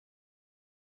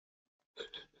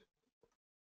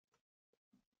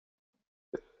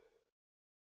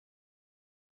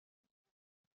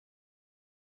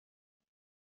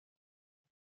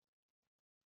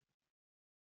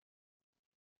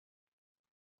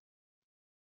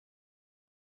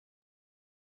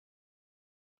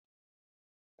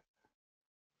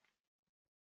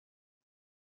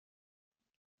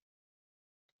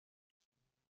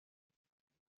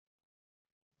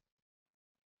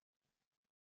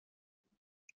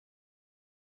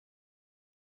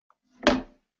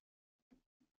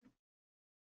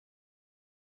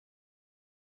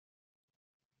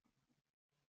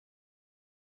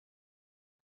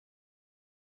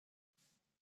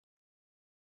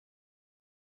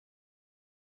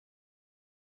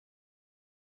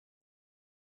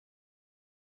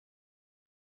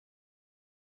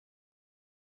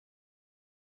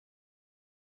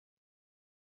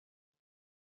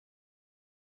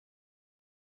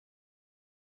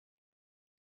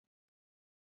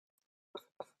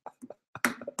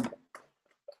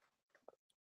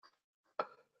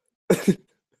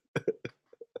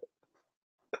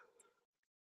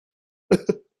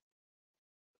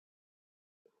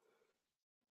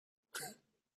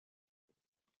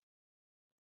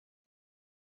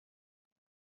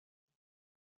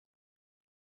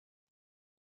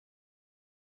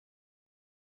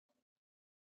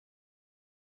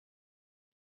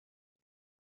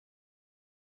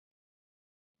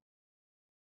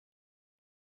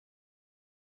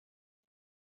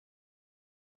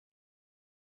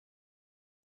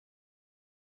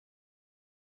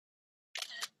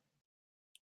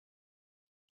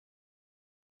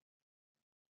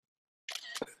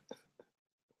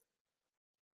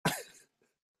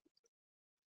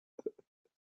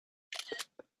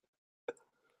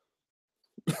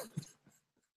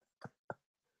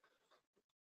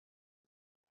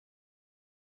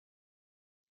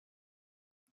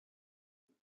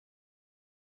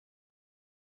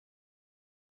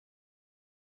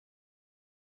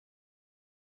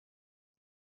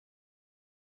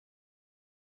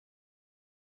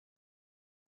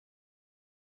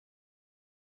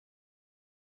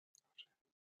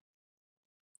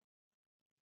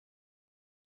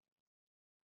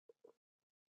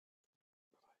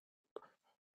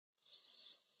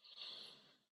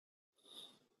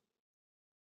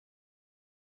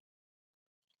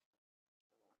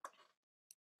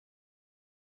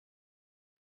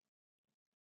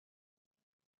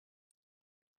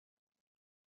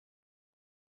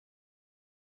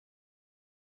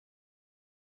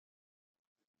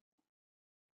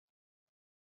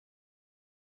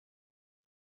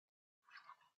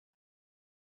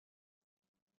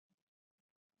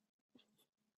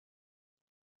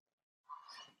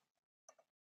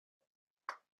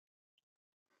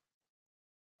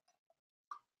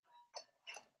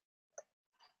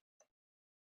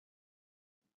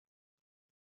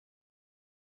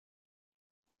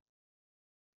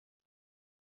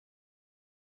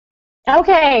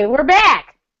 Okay, we're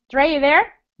back. Dre, you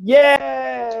there?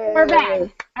 We're back.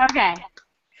 Yay! Okay.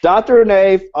 Dr.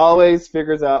 Renee always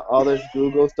figures out all this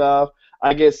Google stuff.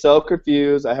 I get so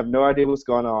confused. I have no idea what's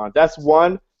going on. That's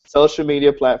one social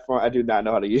media platform I do not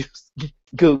know how to use.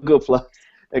 Google Plus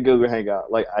and Google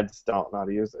Hangout. Like, I just don't know how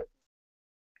to use it.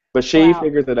 But she Well,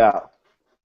 figures it out.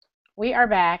 we are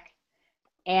back,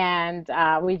 and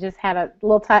we just had a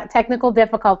little technical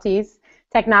difficulties.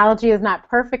 Technology is not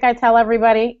perfect, I tell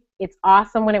everybody. It's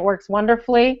awesome when it works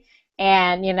wonderfully,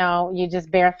 and, you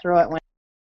just bear through it when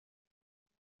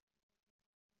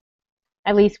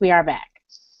at least we are back.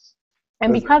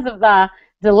 And because of the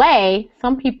delay,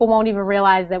 some people won't even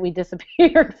realize that we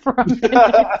disappeared for a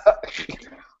minute.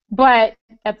 But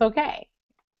that's okay.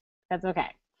 That's okay.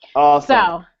 Awesome.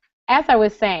 So, as I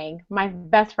was saying, my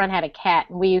best friend had a cat,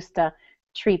 and we used to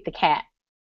treat the cat.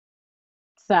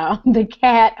 So the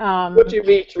cat. What do you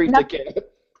mean treat the cat?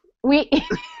 We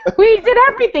we did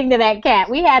everything to that cat.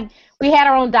 We had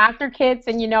our own doctor kits,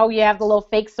 and you have the little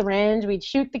fake syringe. We'd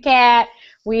shoot the cat.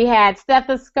 We had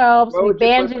stethoscopes. We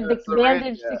bandaged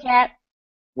the cat.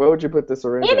 Where would you put the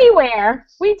syringe? Anywhere.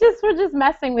 We were just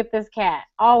messing with this cat.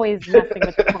 Always messing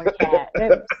with the poor cat.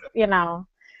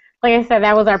 Like I said,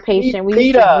 that was our patient. We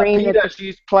used to dream PETA,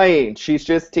 she's playing. She's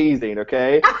just teasing,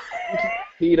 okay?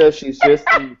 PETA, she's just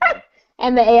teasing.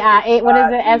 And the what is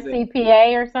it,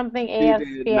 SCPA or something?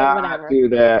 ASPA, did not whatever. do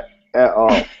that at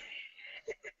all.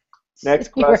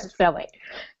 Next question.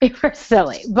 We were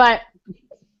silly. But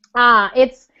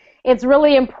it's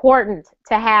really important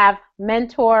to have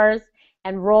mentors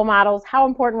and role models. How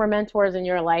important were mentors in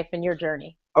your life and your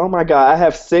journey? Oh my God, I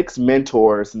have 6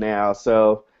 mentors now.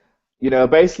 So,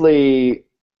 basically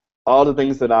all the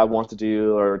things that I want to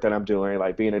do or that I'm doing,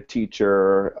 like being a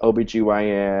teacher,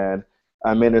 OBGYN,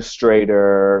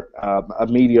 administrator, a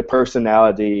media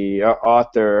personality, an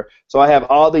author. So I have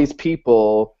all these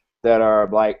people that are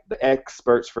like the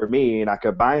experts for me, and I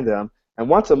combine them. And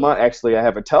once a month, actually, I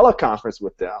have a teleconference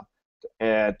with them.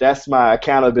 And that's my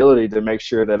accountability to make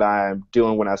sure that I'm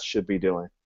doing what I should be doing,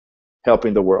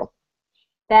 helping the world.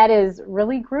 That is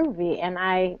really groovy, and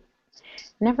I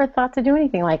never thought to do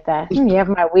anything like that. You have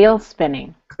my wheels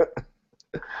spinning.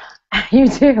 You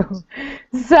do.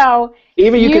 So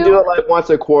even you can do it like once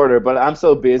a quarter, but I'm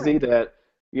so busy that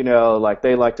like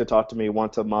they like to talk to me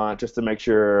once a month just to make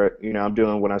sure I'm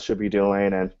doing what I should be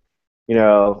doing, and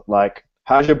like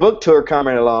how's your book tour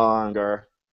coming along, or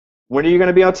when are you going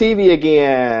to be on TV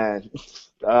again?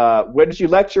 Where did you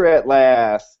lecture at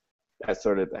last? That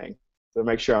sort of thing. So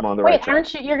make sure I'm on the right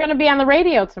track. Wait, you're going to be on the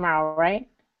radio tomorrow, right?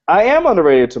 I am on the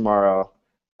radio tomorrow.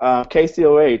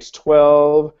 KCOH,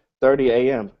 12:30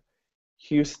 a.m.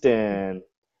 Houston.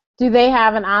 Do they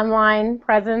have an online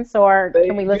presence, or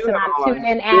can we listen on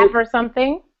TuneIn app or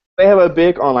something? They have a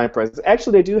big online presence.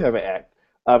 Actually, they do have an app.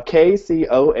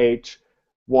 KCOH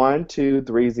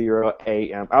 1230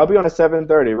 a.m. I'll be on at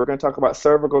 7:30. We're going to talk about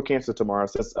cervical cancer tomorrow.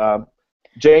 Since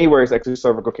January is actually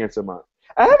cervical cancer month.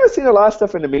 I haven't seen a lot of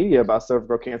stuff in the media about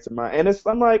cervical cancer month, and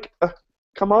I'm like,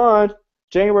 come on,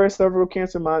 January is cervical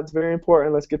cancer month. It's very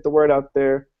important. Let's get the word out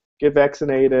there. Get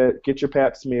vaccinated. Get your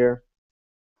pap smear.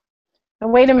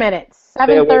 And wait a minute,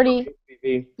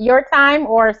 7:30 your time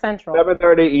or Central?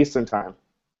 7:30 Eastern time.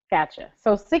 Gotcha.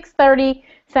 So 6:30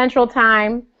 Central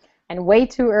time, and way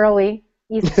too early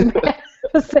Eastern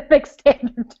Pacific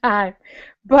Standard Time.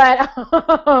 But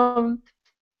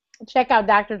check out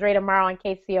Dr. Drai tomorrow on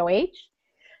KCOH.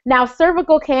 Now,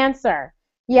 cervical cancer.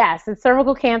 Yes, it's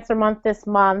Cervical Cancer Month this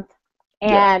month.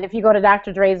 And if you go to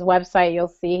Dr. Drai's website, you'll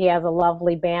see he has a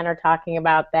lovely banner talking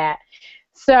about that.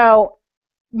 So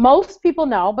most people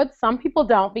know, but some people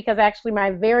don't, because actually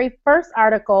my very first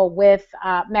article with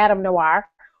Madame Noir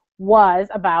was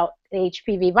about the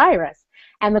HPV virus.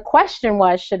 And the question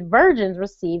was, should virgins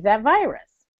receive that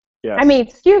virus? Yes. I mean,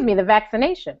 excuse me, the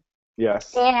vaccination.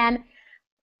 Yes. And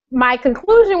my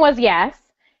conclusion was yes.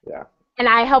 Yeah. And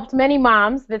I helped many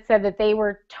moms that said that they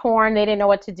were torn, they didn't know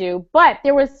what to do. But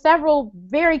there were several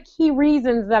very key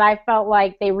reasons that I felt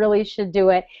like they really should do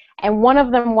it. And one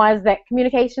of them was that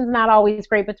communication is not always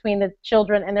great between the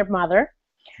children and their mother.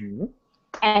 Mm-hmm.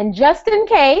 And just in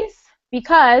case,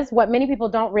 because what many people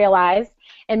don't realize,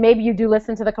 and maybe you do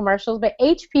listen to the commercials, but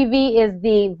HPV is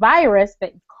the virus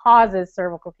that causes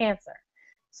cervical cancer.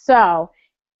 So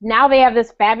now they have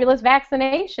this fabulous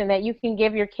vaccination that you can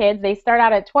give your kids. They start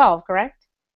out at 12, correct?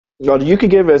 Well, you can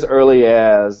give it as early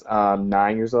as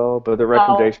 9 years old, but the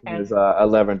recommendation is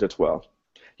 11 to 12.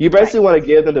 You basically want to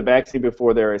give them the vaccine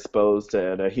before they're exposed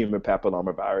to the human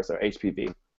papillomavirus, or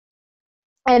HPV.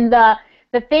 And the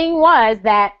thing was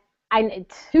that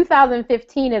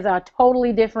 2015 is a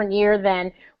totally different year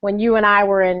than when you and I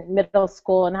were in middle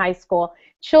school and high school.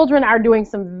 Children are doing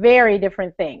some very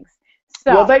different things.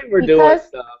 Well, So, they were doing because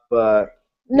stuff, but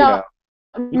you no,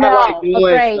 know, not like no,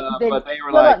 doing Dre, stuff, but they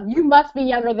were look, like, you must be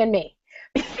younger than me.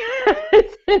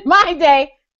 In my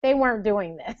day, they weren't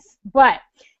doing this. But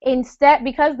instead,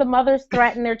 because the mothers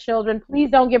threaten their children, please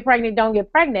don't get pregnant, don't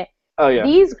get pregnant. oh yeah,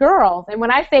 These girls, and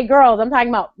when I say girls, I'm talking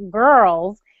about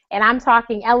girls, and I'm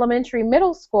talking elementary,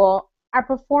 middle school, are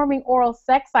performing oral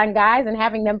sex on guys and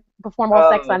having them perform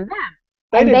oral sex on them.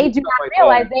 they And didn't they do do stuff not like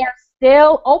realize that. they are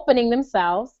still opening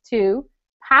themselves to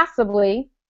possibly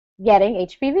getting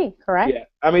HPV, correct? Yeah,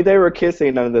 I mean, they were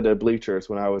kissing under the bleachers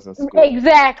when I was in school.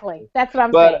 Exactly. That's what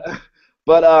I'm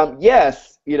But saying.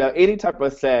 yes, any type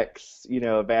of sex,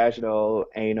 vaginal,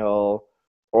 anal,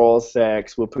 oral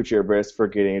sex will put you at risk for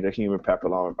getting the human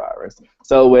papillomavirus.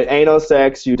 So with anal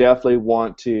sex, you definitely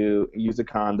want to use a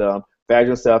condom.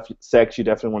 Vaginal sex, you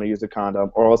definitely want to use a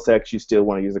condom. Oral sex, you still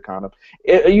want to use a condom.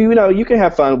 You can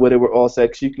have fun with it with oral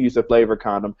sex. You can use a flavor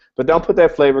condom, but don't put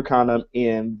that flavor condom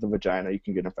in the vagina. You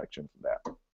can get infection from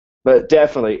that. But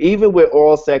definitely, even with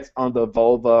oral sex on the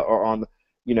vulva or on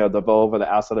the vulva, the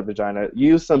outside of the vagina,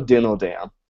 use some dental dam.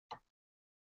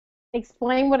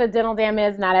 Explain what a dental dam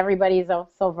is. Not everybody's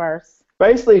so versed.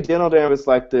 Basically, dental dam is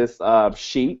like this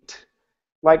sheet,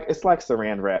 like it's like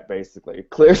saran wrap, basically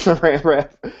clear saran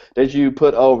wrap that you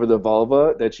put over the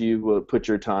vulva that you would put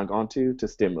your tongue onto to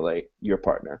stimulate your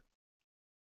partner.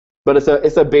 But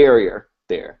it's a barrier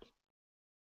there.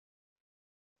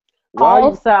 Why are you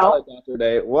Also, smiling, Dr.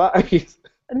 Day? Why are you?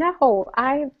 no,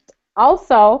 I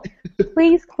also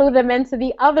please clue them into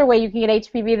the other way you can get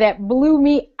HPV that blew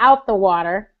me out the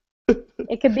water.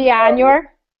 It could be on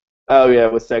your Oh yeah,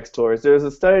 with sex toys. There's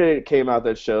a study that came out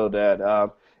that showed that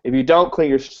if you don't clean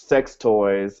your sex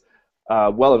toys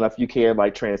well enough, you can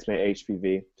like transmit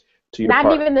HPV to your not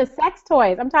partner. even the sex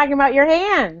toys. I'm talking about your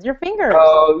hands, your fingers.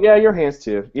 Oh yeah, your hands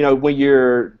too. When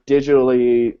you're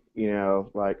digitally,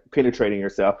 like penetrating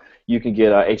yourself, you can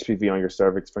get HPV on your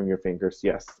cervix from your fingers.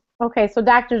 Yes. Okay, so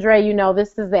Dr. Dre,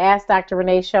 this is the Ask Dr.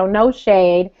 Renee show, no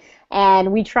shade,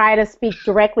 and we try to speak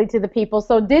directly to the people.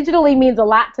 So digitally means a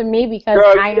lot to me because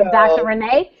Girl, I am Dr.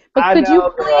 Renee. But I could you know,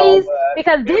 girl, please, but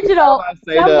because every time digital, I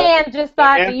say some the man just the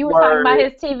thought that F you were talking about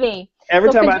word, his TV.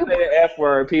 every So time could I you, say the F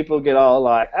word, people get all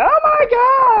like, "Oh my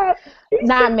God, he said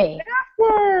not the me. F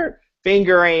word."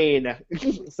 Fingering.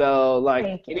 So like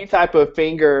Thank you. any type of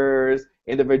fingers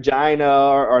in the vagina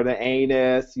or the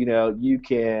anus, you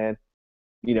can,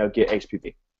 get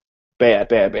HPV. Bad,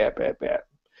 bad, bad, bad, bad.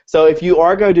 So if you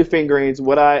are going to do fingerings,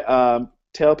 what I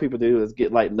tell people to do is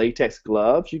get like latex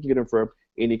gloves. You can get them from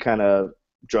any kind of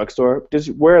drugstore. Just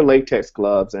wear latex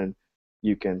gloves and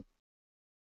you can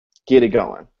get it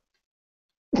going.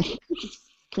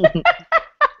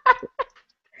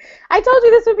 I told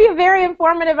you this would be a very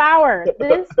informative hour.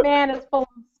 This man is full of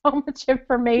so much Get it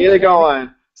information going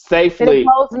that it safely.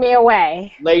 blows me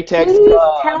away. Latex Please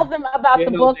tell gloves. them about the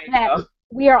Dental book that dam.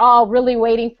 we are all really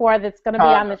waiting for that's going to be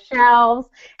on the Condoms. shelves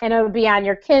and it'll be on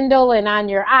your Kindle and on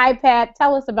your iPad.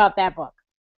 Tell us about that book.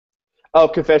 Oh,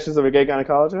 Confessions of a Gay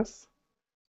Gynecologist.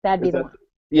 That'd be Is the that one.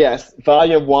 yes,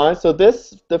 volume one. So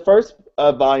the first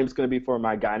volume is going to be for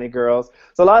my gyne girls.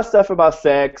 So a lot of stuff about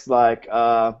sex, like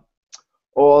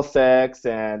oral sex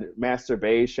and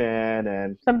masturbation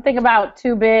and Something about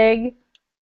too big.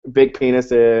 big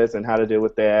penises and how to deal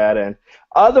with that, and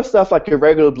other stuff like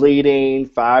irregular bleeding,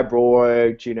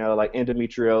 fibroids, like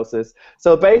endometriosis.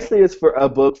 So basically, it's for a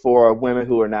book for women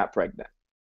who are not pregnant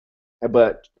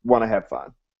but want to have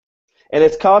fun. And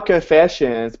it's called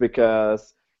Confessions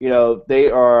because, they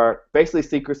are basically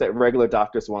secrets that regular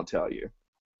doctors won't tell you.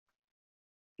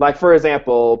 Like, for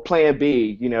example, Plan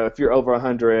B, if you're over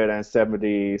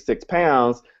 176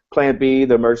 pounds, Plan B,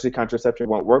 the emergency contraception,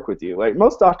 won't work with you. Like,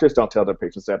 most doctors don't tell their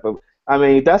patients that. But, I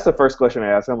mean, that's the first question I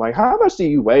ask. I'm like, how much do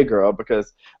you weigh, girl?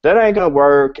 Because that ain't going to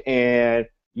work, and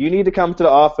you need to come to the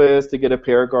office to get a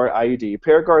Paragard IUD.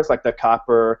 Paragard is like the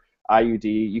copper IUD.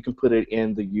 You can put it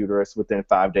in the uterus within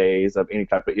 5 days of any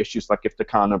type of issues, like if the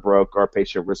condom broke or a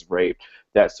patient was raped,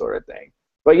 that sort of thing.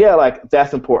 But yeah, like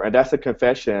that's important. That's a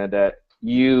confession that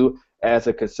you, as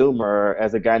a consumer,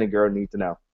 as a gynae girl, need to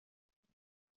know.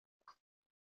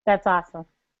 That's awesome.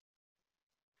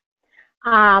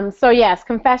 So yes,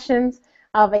 Confessions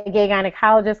of a Gay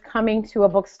Gynecologist coming to a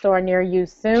bookstore near you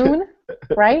soon,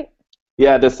 right?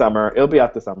 Yeah, this summer. It'll be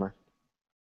out this summer.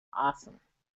 Awesome.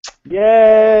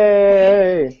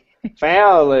 Yay!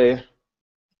 Family.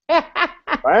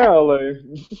 Family.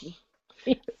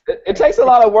 It takes a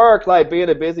lot of work, like being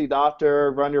a busy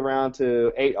doctor, running around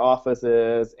to 8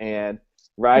 offices and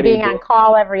writing Being on books.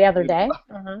 call every other day.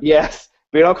 Yes,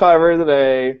 being on call every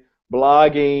day,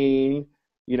 blogging,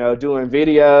 doing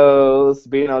videos,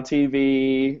 being on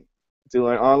TV,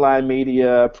 doing online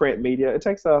media, print media. It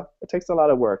takes a lot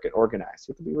of work and organized.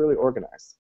 You have to be really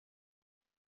organized.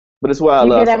 But it's what I Do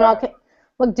you get love. MLK?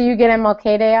 Look, do you get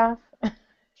MLK Day off?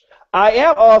 I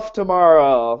am off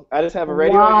tomorrow. I just have a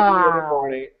radio interview in the Wow.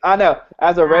 morning. I know. I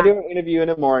have a Wow. radio interview in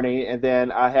the morning, and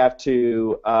then I have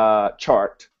to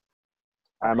chart.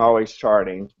 I'm Okay. always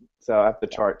charting, so I have to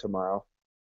chart tomorrow.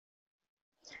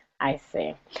 I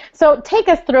see. So take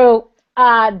us through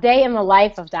a day in the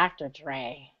life of Dr.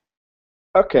 Dre.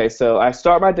 Okay, so I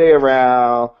start my day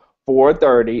around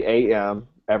 4:30 a.m.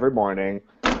 every morning.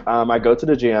 I go to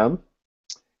the gym,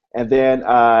 and then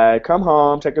I come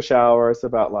home, take a shower. It's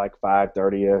about like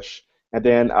 5:30ish, and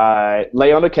then I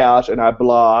lay on the couch and I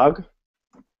blog.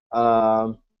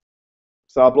 Um,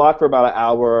 so I blog for about an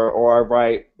hour, or I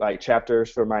write like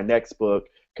chapters for my next book,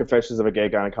 Confessions of a Gay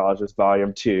Gynecologist,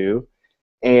 Volume 2.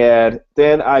 And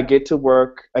then I get to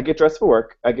work. I get dressed for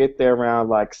work. I get there around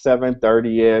like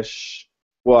 7:30ish.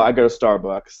 Well, I go to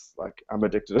Starbucks. Like I'm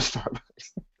addicted to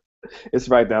Starbucks. It's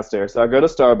right downstairs. So I go to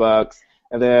Starbucks,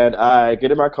 and then I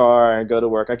get in my car and go to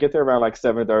work. I get there around like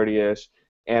 7:30ish,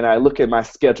 and I look at my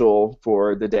schedule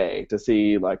for the day to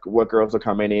see like what girls are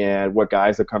coming in, what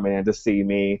guys are coming in to see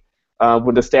me.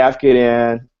 When the staff get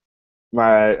in,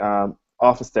 my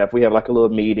office staff, we have like a little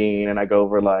meeting, and I go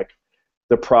over like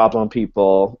the problem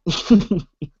people, the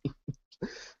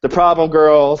problem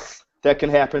girls that can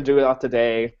happen throughout the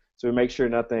day. So we make sure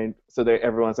nothing, so that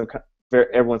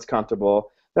everyone's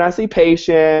comfortable. Then I see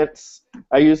patients.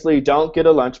 I usually don't get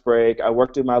a lunch break. I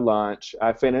work through my lunch.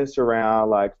 I finish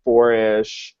around like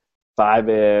 4-ish,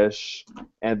 5-ish,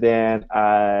 and then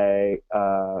I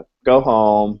go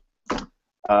home.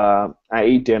 I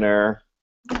eat dinner.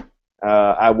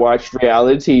 I watch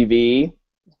reality TV.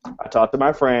 I talk to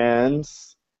my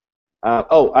friends.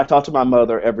 I talk to my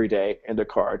mother every day in the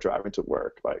car driving to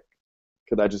work, like,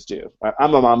 because I just do.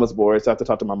 I'm a mama's boy, so I have to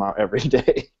talk to my mom every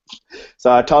day.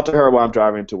 So I talk to her while I'm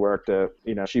driving to work.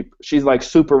 She's like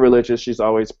super religious. She's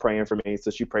always praying for me, so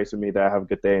she prays for me that I have a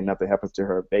good day and nothing happens to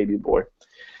her baby boy.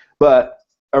 But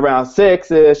around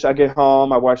 6-ish, I get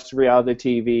home. I watch reality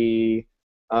TV,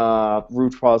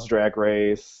 RuPaul's Drag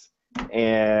Race,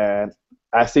 and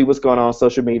I see what's going on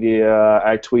social media.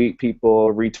 I tweet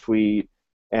people, retweet,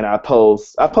 and I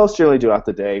post. I post generally throughout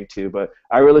the day too, but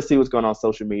I really see what's going on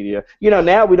social media.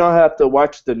 Now we don't have to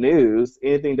watch the news.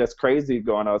 Anything that's crazy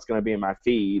going on is going to be in my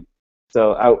feed.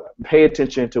 So I pay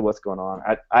attention to what's going on.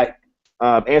 I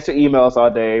answer emails all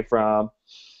day from,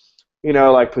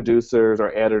 like producers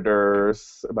or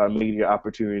editors about media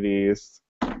opportunities.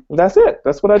 And that's it.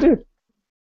 That's what I do.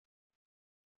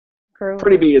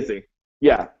 Pretty Groovy. busy.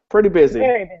 Yeah, pretty busy.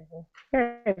 Very busy.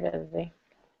 Very busy.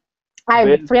 I'm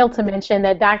Busy. thrilled to mention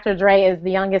that Dr. Dre is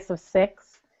the youngest of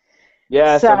six.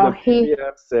 Yes, I'm So the he baby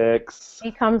of 6,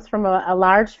 he comes from a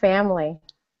large family.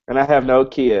 and I have no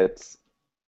kids.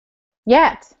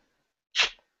 Yet.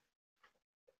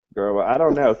 Girl, well, I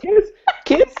don't know.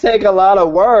 Kids take a lot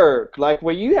of work. Like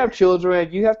when you have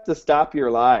children, you have to stop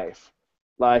your life.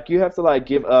 Like you have to like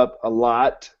give up a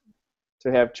lot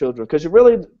to have children because you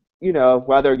really,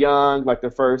 while they're young, like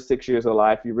the first 6 years of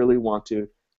life, you really want to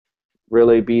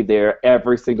really be there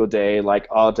every single day, like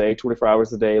all day, 24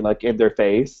 hours a day, like in their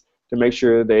face to make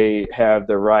sure they have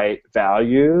the right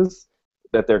values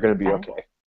that they're going to be Okay. okay.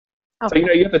 So,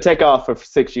 Okay. you have to take off for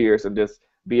 6 years and just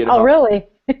be at Oh, home. really?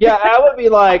 Yeah, I would be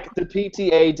like the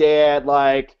PTA dad,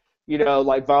 like,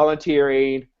 like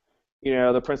volunteering.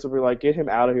 The principal would be like, get him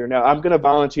out of here. No, I'm going to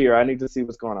volunteer. I need to see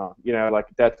what's going on. Like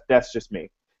that's just me.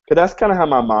 Because that's kind of how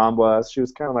my mom was. She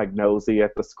was kind of like nosy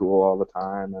at the school all the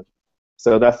time. And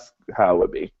so that's how it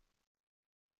would be.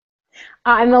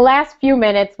 In the last few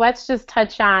minutes, let's just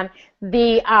touch on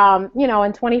the,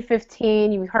 in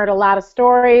 2015, you heard a lot of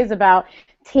stories about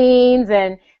teens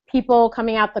and people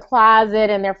coming out the closet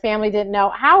and their family didn't know.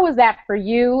 How was that for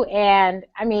you? And,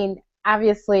 I mean,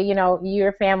 obviously,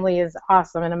 your family is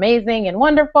awesome and amazing and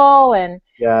wonderful,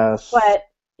 Yes. but,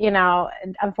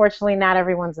 unfortunately, not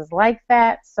everyone's is like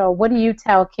that. So what do you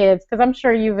tell kids? Because I'm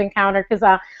sure you've encountered,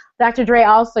 because Dr. Dre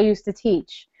also used to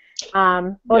teach.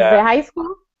 Was it Yeah. high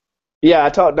school? Yeah, I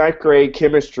taught ninth grade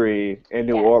chemistry in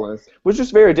New Yeah. Orleans, which was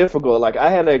very difficult. Like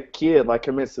I had a kid like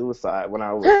commit suicide when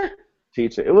I was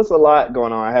teaching. It was a lot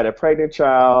going on. I had a pregnant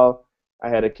child. I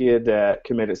had a kid that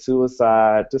committed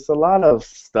suicide. Just a lot of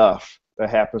stuff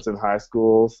that happens in high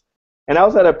schools. And I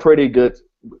was at a pretty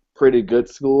good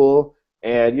school.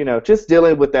 And just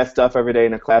dealing with that stuff every day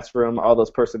in the classroom, all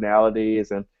those personalities,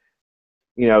 and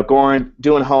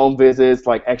doing home visits,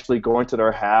 like actually going to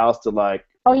their house to like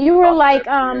Oh, you were talk to like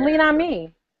their Lean parents. on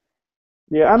Me.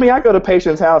 Yeah, I mean, I go to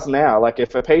patients' house now. Like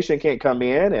if a patient can't come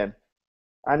in and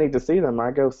I need to see them,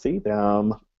 I go see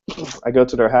them. I go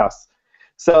to their house.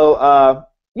 So,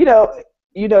 you know,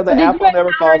 So the did you apple never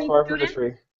encounter falls any far from the students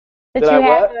tree. Did that I you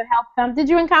had what? to help them? Did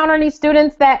you encounter any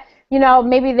students that,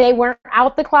 maybe they weren't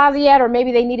out the closet yet, or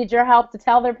maybe they needed your help to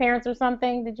tell their parents or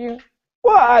something? Did you?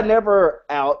 Well, I never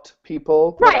out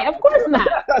people, but Right, of course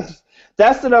not.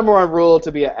 that's the number one rule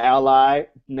to be an ally.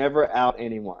 Never out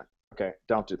anyone. Okay,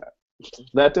 don't do that.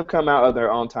 Let them come out of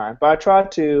their own time. But I try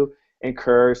to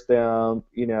encourage them,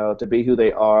 to be who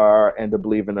they are and to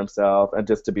believe in themselves and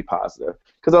just to be positive.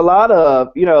 Because a lot of,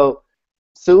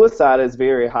 suicide is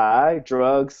very high.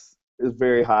 Drugs is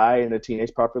very high in the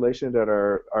teenage population that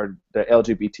are the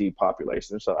LGBT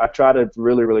population. So I try to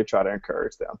really, really try to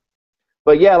encourage them.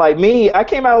 But yeah, like me, I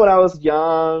came out when I was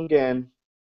young, and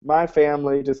my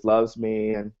family just loves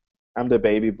me, and I'm the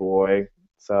baby boy,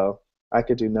 so I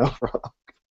could do no wrong.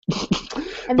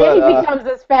 And then But he becomes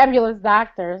this fabulous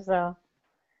doctor, so of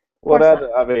well, course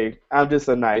not. I mean, I'm just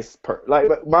a nice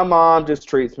Like my mom just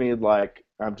treats me like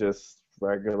I'm just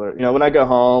regular. When I go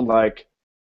home, like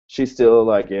she still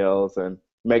like yells and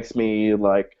makes me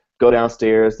like go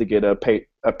downstairs to get a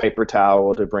paper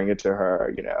towel to bring it to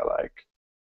her. Like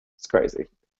it's crazy.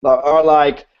 Or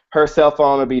like her cell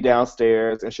phone will be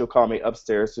downstairs and she'll call me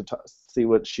upstairs to see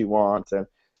what she wants, and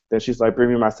then she's like, "Bring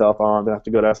me my cell phone." Then I have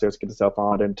to go downstairs to get the cell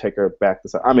phone and take her back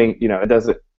to. I mean, it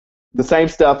doesn't. The same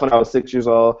stuff when I was 6 years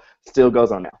old still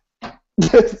goes on now.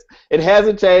 It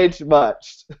hasn't changed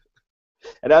much,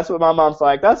 and that's what my mom's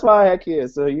like. That's why I had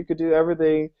kids, so you could do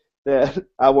everything that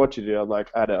I want you to do. I'm like,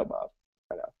 I know, mom.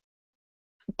 I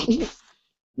know.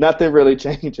 Nothing really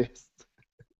changes.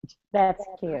 That's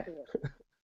cute.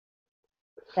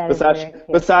 That is Besides, very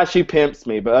cute. besides she pimps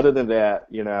me, but other than that,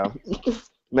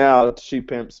 now she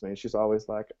pimps me. She's always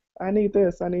like, I need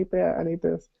this, I need that, I need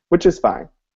this, which is fine.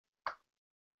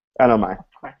 I don't mind. Of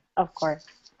course. Of course.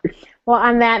 Well,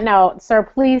 on that note, sir,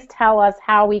 please tell us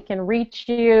how we can reach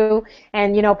you,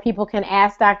 and people can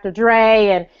ask Dr. Dre,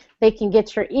 and they can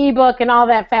get your ebook and all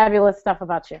that fabulous stuff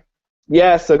about you.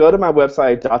 Yeah, so go to my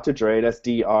website, Dr. Dre, that's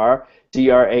DRAI.com.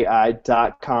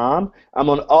 I'm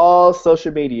on all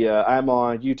social media. I'm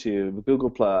on YouTube,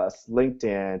 Google+,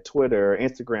 LinkedIn, Twitter,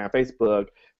 Instagram, Facebook,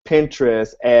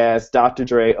 Pinterest as Dr.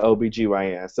 Dre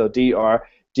OBGYN. So DRAI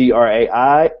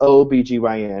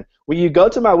OBGYN. When you go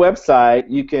to my website,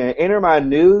 you can enter my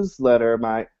newsletter,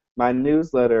 my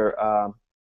newsletter,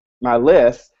 my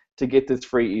list to get this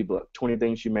free ebook, 20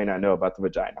 Things You May Not Know About the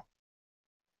Vagina.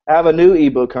 I have a new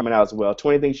ebook coming out as well,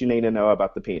 20 Things You Need to Know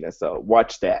About the Penis. So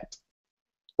watch that.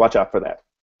 Watch out for that.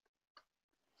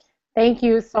 Thank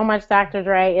you so much, Dr.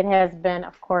 Dre. It has been,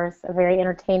 of course, a very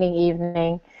entertaining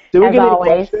evening, Did we as get any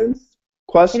always. questions? We didn't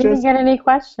Questions? get any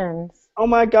questions. Oh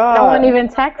my No one God. even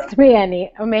texted me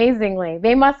any, amazingly.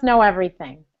 They must know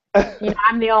everything.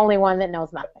 I'm the only one that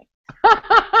knows nothing.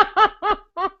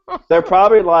 They're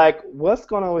probably like, what's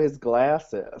going on with his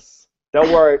glasses?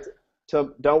 Don't worry.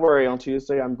 Don't worry. On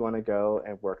Tuesday, I'm going to go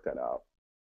and work that out.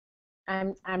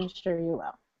 I'm sure you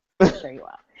will. I'm sure you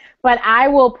will. But I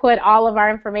will put all of our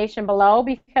information below,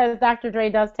 because Dr. Dre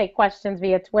does take questions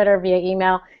via Twitter, via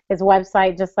email, his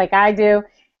website, just like I do.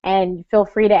 And feel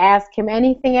free to ask him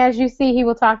anything as you see. He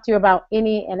will talk to you about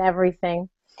any and everything.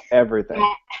 Everything.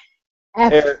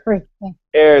 Everything.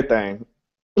 Everything.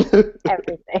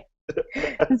 Everything.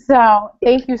 So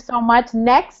thank you so much.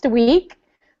 Next week,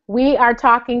 we are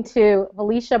talking to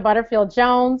Felicia Butterfield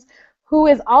Jones, who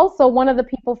is also one of the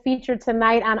people featured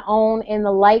tonight on OWN in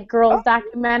the Light Girls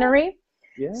documentary.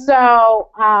 Yeah. So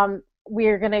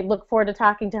we're going to look forward to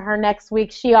talking to her next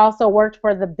week. She also worked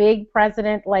for the big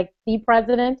president, like the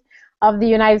president of the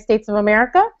United States of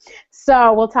America.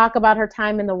 So we'll talk about her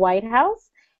time in the White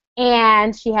House.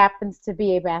 And she happens to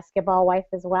be a basketball wife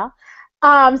as well.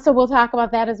 So we'll talk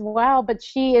about that as well. But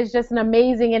she is just an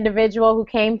amazing individual who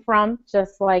came from,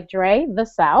 just like Dre, the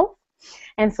South.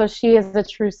 And so she is a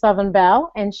true Southern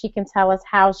belle, and she can tell us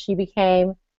how she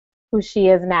became who she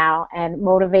is now and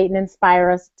motivate and inspire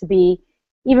us to be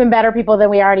even better people than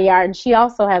we already are. And she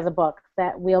also has a book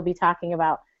that we'll be talking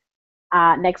about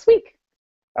next week.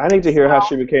 I need to hear how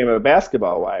she became a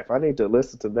basketball wife. I need to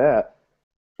listen to that.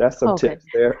 That's some tips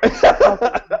there.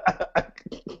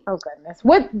 Oh goodness!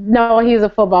 What? No, he's a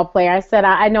football player. I said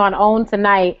I know on OWN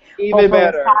tonight. Even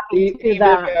better. Even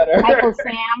better. Michael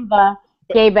Sam, the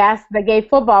gay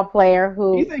football player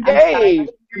who. He's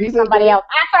engaged. He's somebody else.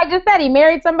 That's what I just said. He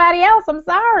married somebody else. I'm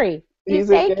sorry. He's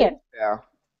taken. Yeah.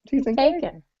 He's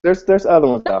taken. There's other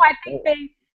ones. No, I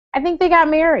think they got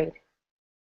married.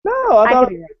 No, I I could thought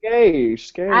be it wrong. was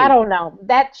engaged. I Engaged. don't know.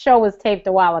 That show was taped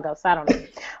a while ago, so I don't know.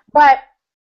 But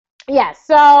yeah,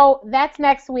 so that's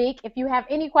next week. If you have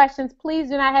any questions, please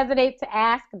do not hesitate to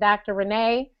ask Dr.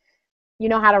 Renee. You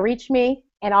know how to reach me,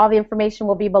 and all the information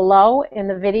will be below in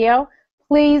the video.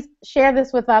 Please share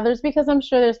this with others because I'm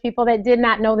sure there's people that did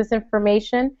not know this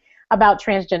information about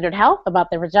transgendered health, about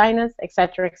their vaginas,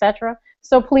 etc., etc.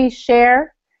 So please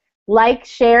share, like,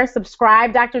 share,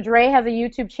 subscribe. Dr. Dre has a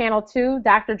YouTube channel too,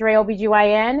 Dr. Dre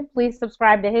OBGYN. Please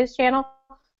subscribe to his channel.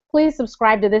 Please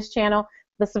subscribe to this channel.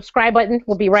 The subscribe button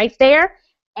will be right there.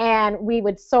 And we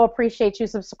would so appreciate you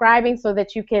subscribing so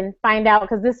that you can find out,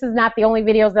 because this is not the only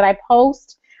videos that I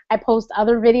post. I post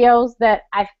other videos that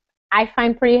I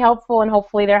find pretty helpful, and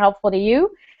hopefully they're helpful to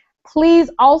you. Please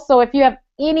also, if you have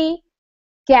any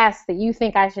guests that you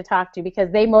think I should talk to because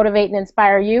they motivate and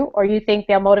inspire you, or you think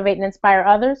they'll motivate and inspire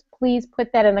others, please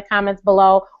put that in the comments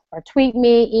below, or tweet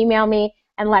me, email me,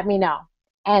 and let me know.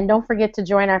 And don't forget to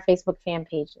join our Facebook fan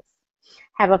pages.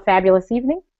 Have a fabulous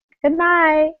evening. Good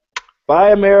night.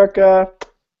 Bye, America.